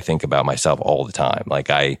 That's what I think about myself all the time. Like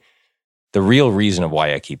the real reason of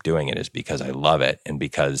why I keep doing it is because I love it and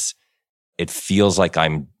because it feels like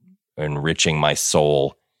I'm enriching my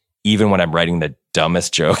soul. Even when I'm writing the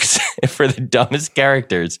dumbest jokes for the dumbest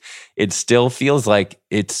characters, it still feels like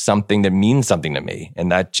it's something that means something to me.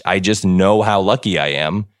 And that I just know how lucky I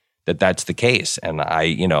am that that's the case. And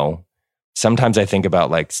sometimes I think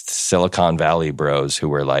about like Silicon Valley bros who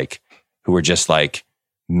were just like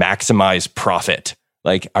maximize profit.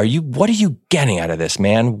 Like, what are you getting out of this,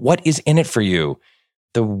 man? What is in it for you?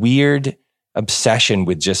 The weird obsession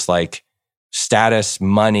with just like status,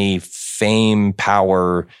 money, fame,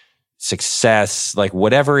 power, success, like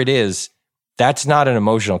whatever it is, that's not an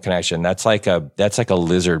emotional connection. That's like a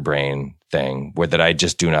lizard brain thing that I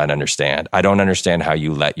just do not understand. I don't understand how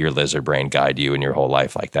you let your lizard brain guide you in your whole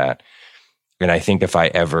life like that. And I think if I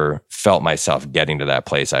ever felt myself getting to that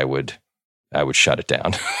place, I would shut it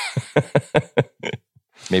down.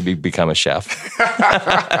 Maybe become a chef.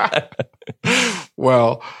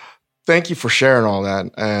 Well, thank you for sharing all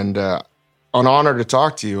that, and an honor to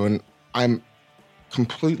talk to you. And I'm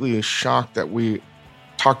completely shocked that we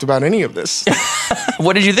talked about any of this.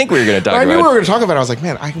 What did you think we were going to talk about? I knew we were going to talk about it. I was like,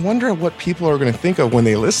 man, I wonder what people are going to think of when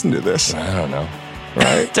they listen to this. I don't know.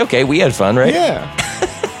 Right? It's okay. We had fun, right? Yeah.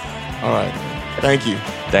 All right. Thank you.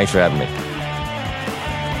 Thanks for having me.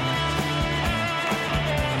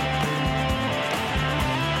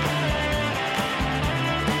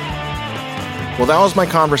 Well, that was my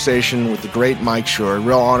conversation with the great Mike Schur.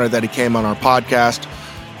 Real honor that he came on our podcast.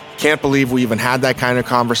 Can't believe we even had that kind of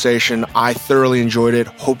conversation. I thoroughly enjoyed it.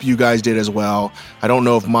 Hope you guys did as well. I don't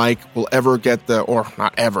know if Mike will ever get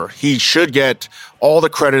not ever. He should get all the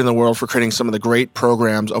credit in the world for creating some of the great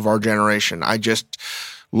programs of our generation. I just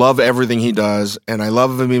love everything he does, and I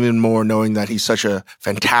love him even more knowing that he's such a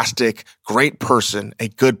fantastic, great person, a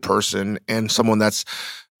good person, and someone that's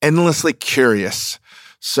endlessly curious.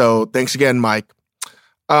 So thanks again, Mike.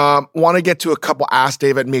 Want to get to a couple Ask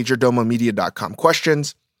Dave at majordomomedia.com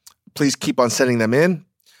questions. Please keep on sending them in.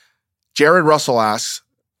 Jared Russell asks,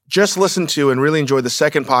 just listened to and really enjoyed the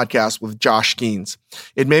second podcast with Josh Skeens.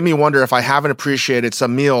 It made me wonder if I haven't appreciated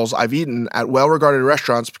some meals I've eaten at well-regarded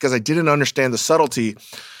restaurants because I didn't understand the subtlety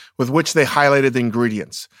with which they highlighted the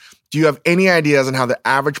ingredients. Do you have any ideas on how the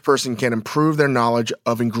average person can improve their knowledge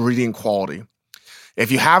of ingredient quality?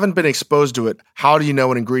 If you haven't been exposed to it, how do you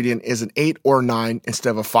know an ingredient is an 8 or 9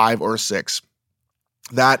 instead of a 5 or a 6?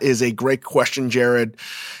 That is a great question, Jared.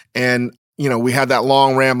 And, we had that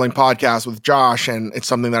long rambling podcast with Josh, and it's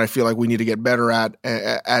something that I feel like we need to get better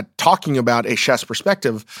at talking about a chef's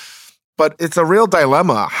perspective. But it's a real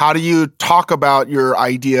dilemma. How do you talk about your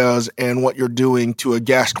ideas and what you're doing to a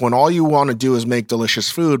guest when all you want to do is make delicious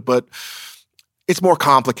food? But it's more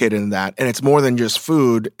complicated than that, and it's more than just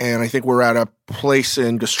food. And I think we're at a place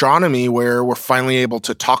in gastronomy where we're finally able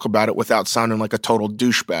to talk about it without sounding like a total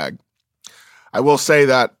douchebag. I will say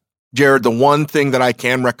that, Jared, the one thing that I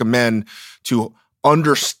can recommend to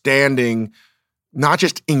understanding not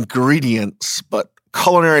just ingredients, but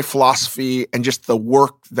culinary philosophy and just the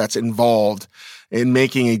work that's involved in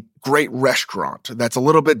making a great restaurant that's a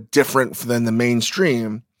little bit different than the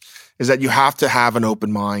mainstream is that you have to have an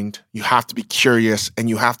open mind, you have to be curious, and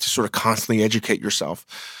you have to sort of constantly educate yourself.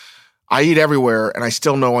 I eat everywhere, and I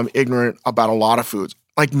still know I'm ignorant about a lot of foods.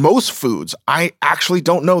 Like most foods, I actually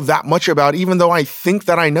don't know that much about, even though I think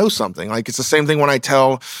that I know something. Like it's the same thing when I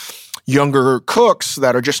tell younger cooks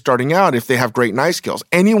that are just starting out if they have great knife skills.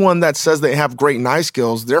 Anyone that says they have great knife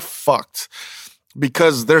skills, they're fucked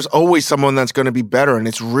because there's always someone that's going to be better. And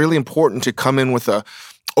it's really important to come in with an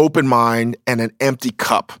open mind and an empty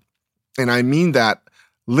cup. And I mean that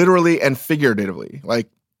literally and figuratively. Like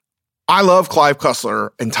I love Clive Cussler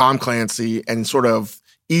and Tom Clancy and sort of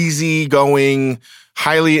easygoing,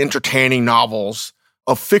 highly entertaining novels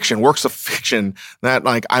of fiction, works of fiction that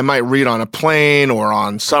like I might read on a plane or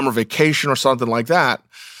on summer vacation or something like that.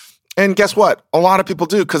 And guess what? A lot of people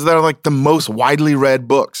do because they're like the most widely read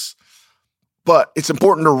books. But it's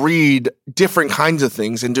important to read different kinds of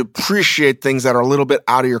things and to appreciate things that are a little bit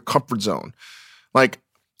out of your comfort zone. Like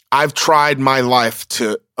I've tried my life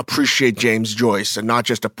to appreciate James Joyce and not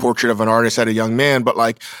just A Portrait of an Artist at a Young Man, but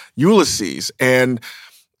like Ulysses. And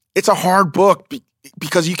it's a hard book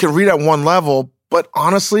because you can read at one level, but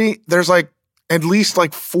honestly, there's like at least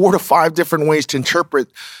like 4 to 5 different ways to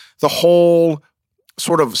interpret the whole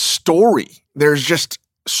sort of story. There's just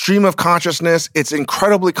stream of consciousness. It's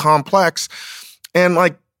incredibly complex. And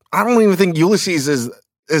like, I don't even think Ulysses is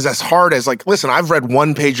as hard as like, listen, I've read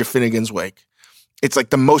one page of Finnegan's Wake. It's like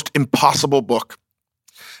the most impossible book.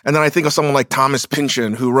 And then I think of someone like Thomas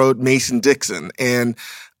Pynchon, who wrote Mason-Dixon. And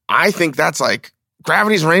I think that's like,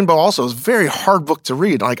 Gravity's Rainbow also is a very hard book to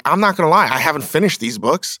read. Like, I'm not going to lie, I haven't finished these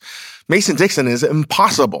books. Mason-Dixon is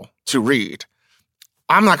impossible to read.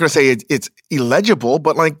 I'm not going to say it's illegible,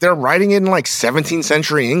 but like they're writing it in like 17th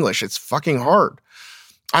century English. It's fucking hard.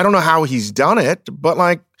 I don't know how he's done it, but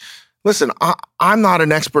like, listen, I'm not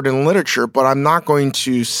an expert in literature, but I'm not going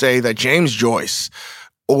to say that James Joyce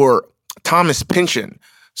or Thomas Pynchon,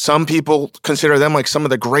 some people consider them like some of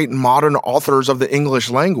the great modern authors of the English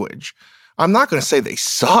language. I'm not going to say they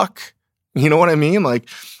suck. You know what I mean? Like,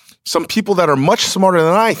 some people that are much smarter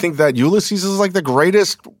than I think that Ulysses is like the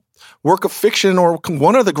greatest work of fiction or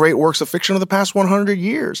one of the great works of fiction of the past 100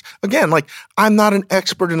 years. Again, like, I'm not an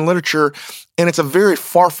expert in literature, and it's a very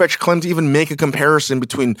far-fetched claim to even make a comparison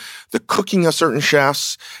between the cooking of certain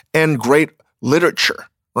chefs and great literature,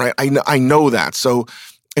 right? I know that. So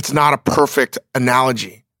it's not a perfect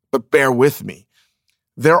analogy, but bear with me.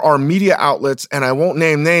 There are media outlets, and I won't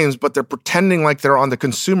name names, but they're pretending like they're on the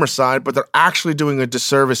consumer side, but they're actually doing a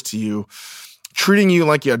disservice to you, treating you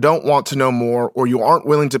like you don't want to know more or you aren't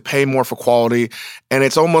willing to pay more for quality. And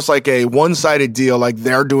it's almost like a one-sided deal, like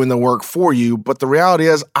they're doing the work for you. But the reality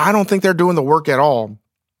is, I don't think they're doing the work at all.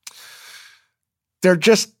 They're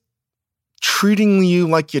just treating you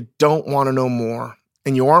like you don't want to know more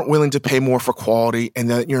and you aren't willing to pay more for quality and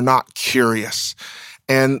that you're not curious.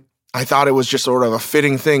 And I thought it was just sort of a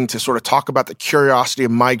fitting thing to sort of talk about the curiosity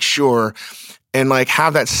of Mike Schur and like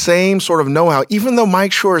have that same sort of know-how, even though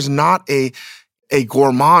Mike Schur is not a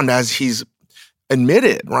gourmand as he's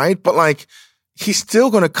admitted, right? But like, he's still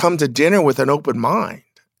going to come to dinner with an open mind.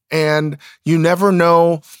 And you never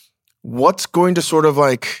know what's going to sort of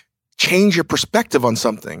like change your perspective on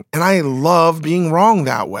something. And I love being wrong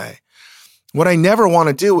that way. What I never want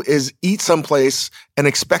to do is eat someplace and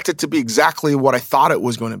expect it to be exactly what I thought it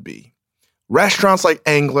was going to be. Restaurants like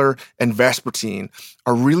Angler and Vespertine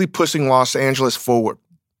are really pushing Los Angeles forward.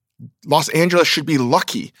 Los Angeles should be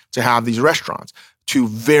lucky to have these restaurants, two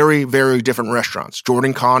very, very different restaurants.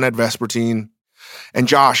 Jordan Kahn at Vespertine and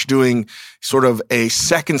Josh doing sort of a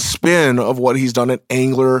second spin of what he's done at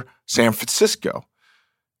Angler San Francisco.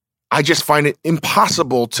 I just find it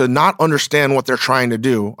impossible to not understand what they're trying to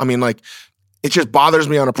do. I mean, like, it just bothers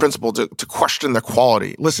me on a principle to question the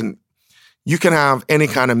quality. Listen, you can have any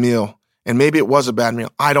kind of meal, and maybe it was a bad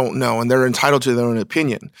meal. I don't know, and they're entitled to their own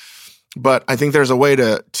opinion. But I think there's a way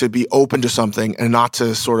to be open to something and not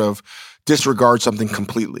to sort of disregard something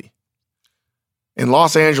completely. And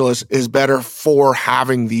Los Angeles is better for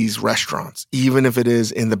having these restaurants, even if it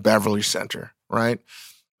is in the Beverly Center, right?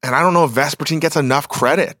 And I don't know if Vespertine gets enough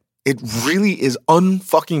credit. It really is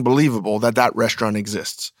unfucking believable that that restaurant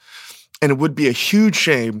exists. And it would be a huge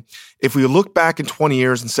shame if we look back in 20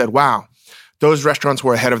 years and said, wow, those restaurants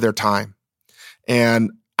were ahead of their time.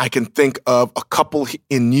 And I can think of a couple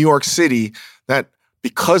in New York City that,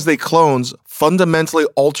 because they clones, fundamentally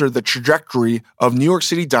altered the trajectory of New York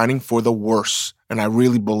City dining for the worse. And I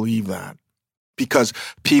really believe that because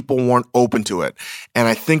people weren't open to it. And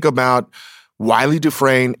I think about Wiley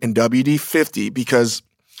Dufresne and WD-50 because,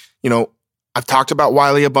 you know, I've talked about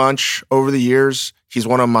Wiley a bunch over the years. He's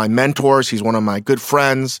one of my mentors. He's one of my good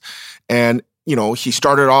friends. And, you know, he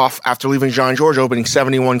started off after leaving Jean-Georges opening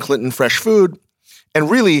 71 Clinton Fresh Food. And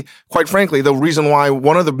really, quite frankly,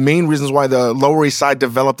 one of the main reasons why the Lower East Side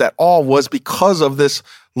developed at all was because of this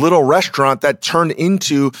little restaurant that turned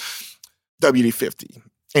into WD-50.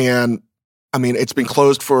 And I mean, it's been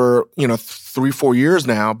closed for, 3-4 years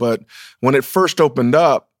now. But when it first opened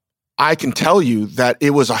up, I can tell you that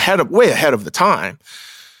it was way ahead of the time.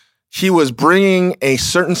 He was bringing a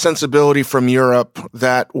certain sensibility from Europe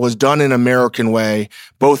that was done in an American way,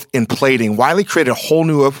 both in plating. Wiley created a whole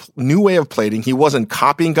new way of plating. He wasn't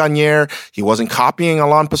copying Garnier. He wasn't copying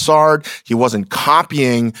Alain Passard. He wasn't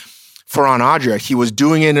copying Ferran Adria. He was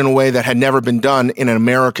doing it in a way that had never been done in an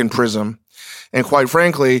American prism. And quite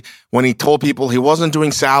frankly, when he told people he wasn't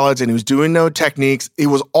doing salads and he was doing no techniques, it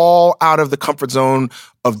was all out of the comfort zone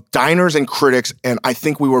of diners and critics. And I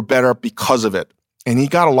think we were better because of it. And he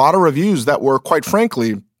got a lot of reviews that were, quite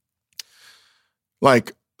frankly,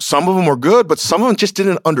 like, some of them were good, but some of them just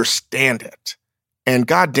didn't understand it. And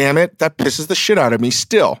God damn it, that pisses the shit out of me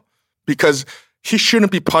still, because he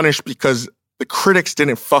shouldn't be punished because the critics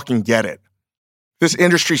didn't fucking get it. This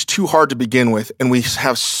industry's too hard to begin with, and we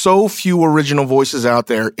have so few original voices out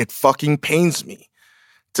there, it fucking pains me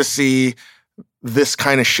to see this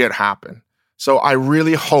kind of shit happen. So I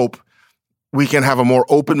really hope we can have a more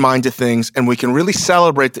open mind to things and we can really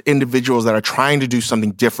celebrate the individuals that are trying to do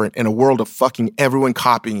something different in a world of fucking everyone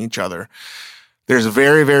copying each other. There's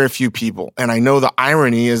very, very few people. And I know the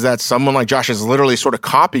irony is that someone like Josh is literally sort of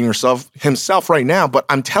copying himself right now. But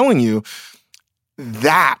I'm telling you,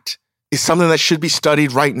 that is something that should be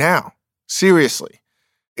studied right now. Seriously.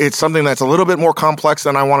 It's something that's a little bit more complex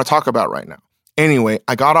than I want to talk about right now. Anyway,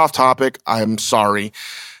 I got off topic. I'm sorry.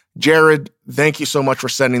 Jared, thank you so much for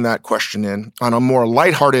sending that question in. On a more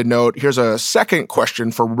lighthearted note, here's a second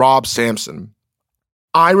question for Rob Sampson.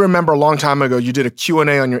 I remember a long time ago, you did a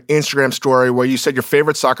Q&A on your Instagram story where you said your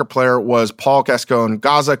favorite soccer player was Paul Gascoigne.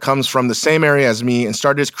 Gaza comes from the same area as me and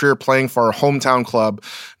started his career playing for our hometown club,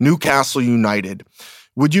 Newcastle United.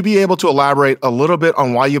 Would you be able to elaborate a little bit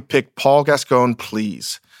on why you picked Paul Gascoigne,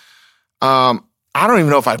 please? I don't even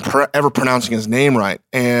know if I'm ever pronouncing his name right.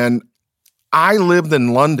 And I lived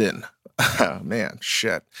in London,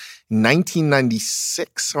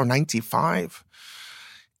 1996 or 95.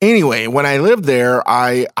 Anyway, when I lived there,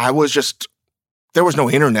 I was just, there was no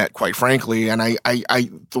internet, quite frankly. And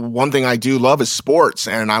the one thing I do love is sports.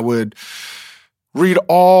 And I would read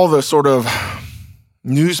all the sort of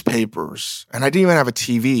newspapers. And I didn't even have a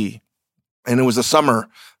TV. And it was the summer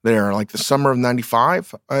there, like the summer of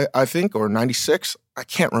 95, I think, or 96. I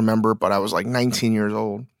can't remember, but I was like 19 years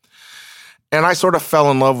old. And I sort of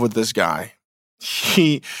fell in love with this guy.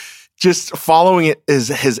 He just following it is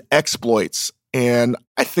his exploits. And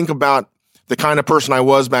I think about the kind of person I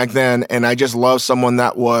was back then, and I just love someone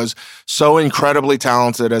that was so incredibly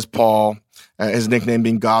talented as Paul, his nickname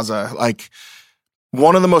being Gaza, like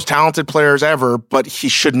one of the most talented players ever, but he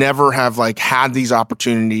should never have like had these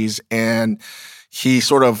opportunities. And he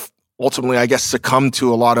sort of ultimately, I guess, succumbed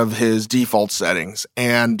to a lot of his default settings.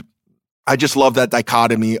 And I just love that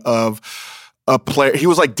dichotomy of a player. He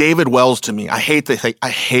was like David Wells to me. I hate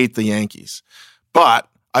the Yankees, but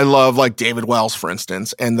I love like David Wells, for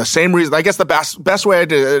instance. And the same reason, I guess the best way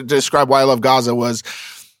to describe why I love Gaza was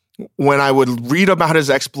when I would read about his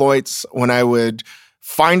exploits, when I would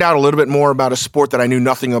find out a little bit more about a sport that I knew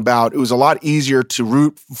nothing about, it was a lot easier to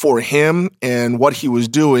root for him and what he was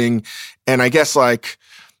doing. And I guess like,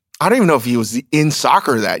 I don't even know if he was in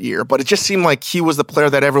soccer that year, but it just seemed like he was the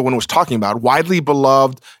player that everyone was talking about. Widely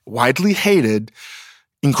beloved, widely hated,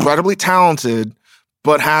 incredibly talented,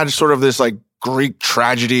 but had sort of this like Greek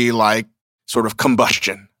tragedy, like sort of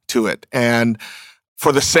combustion to it. And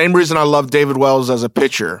for the same reason I loved David Wells as a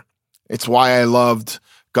pitcher, it's why I loved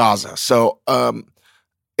Gaza. So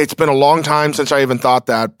it's been a long time since I even thought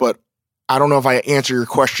that, but I don't know if I answer your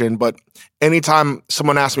question, but anytime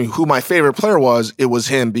someone asked me who my favorite player was, it was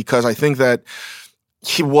him, because I think that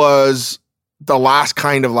he was the last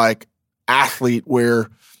kind of like athlete where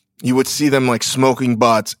you would see them like smoking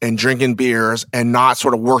butts and drinking beers and not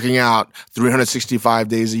sort of working out 365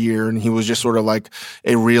 days a year. And he was just sort of like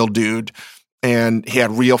a real dude and he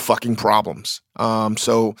had real fucking problems.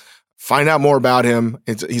 So find out more about him.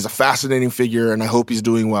 He's a fascinating figure and I hope he's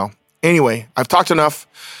doing well. Anyway, I've talked enough.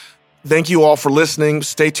 Thank you all for listening.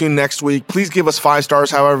 Stay tuned next week. Please give us 5 stars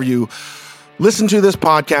however you listen to this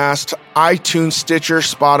podcast. iTunes, Stitcher,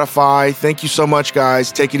 Spotify. Thank you so much,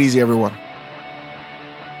 guys. Take it easy, everyone.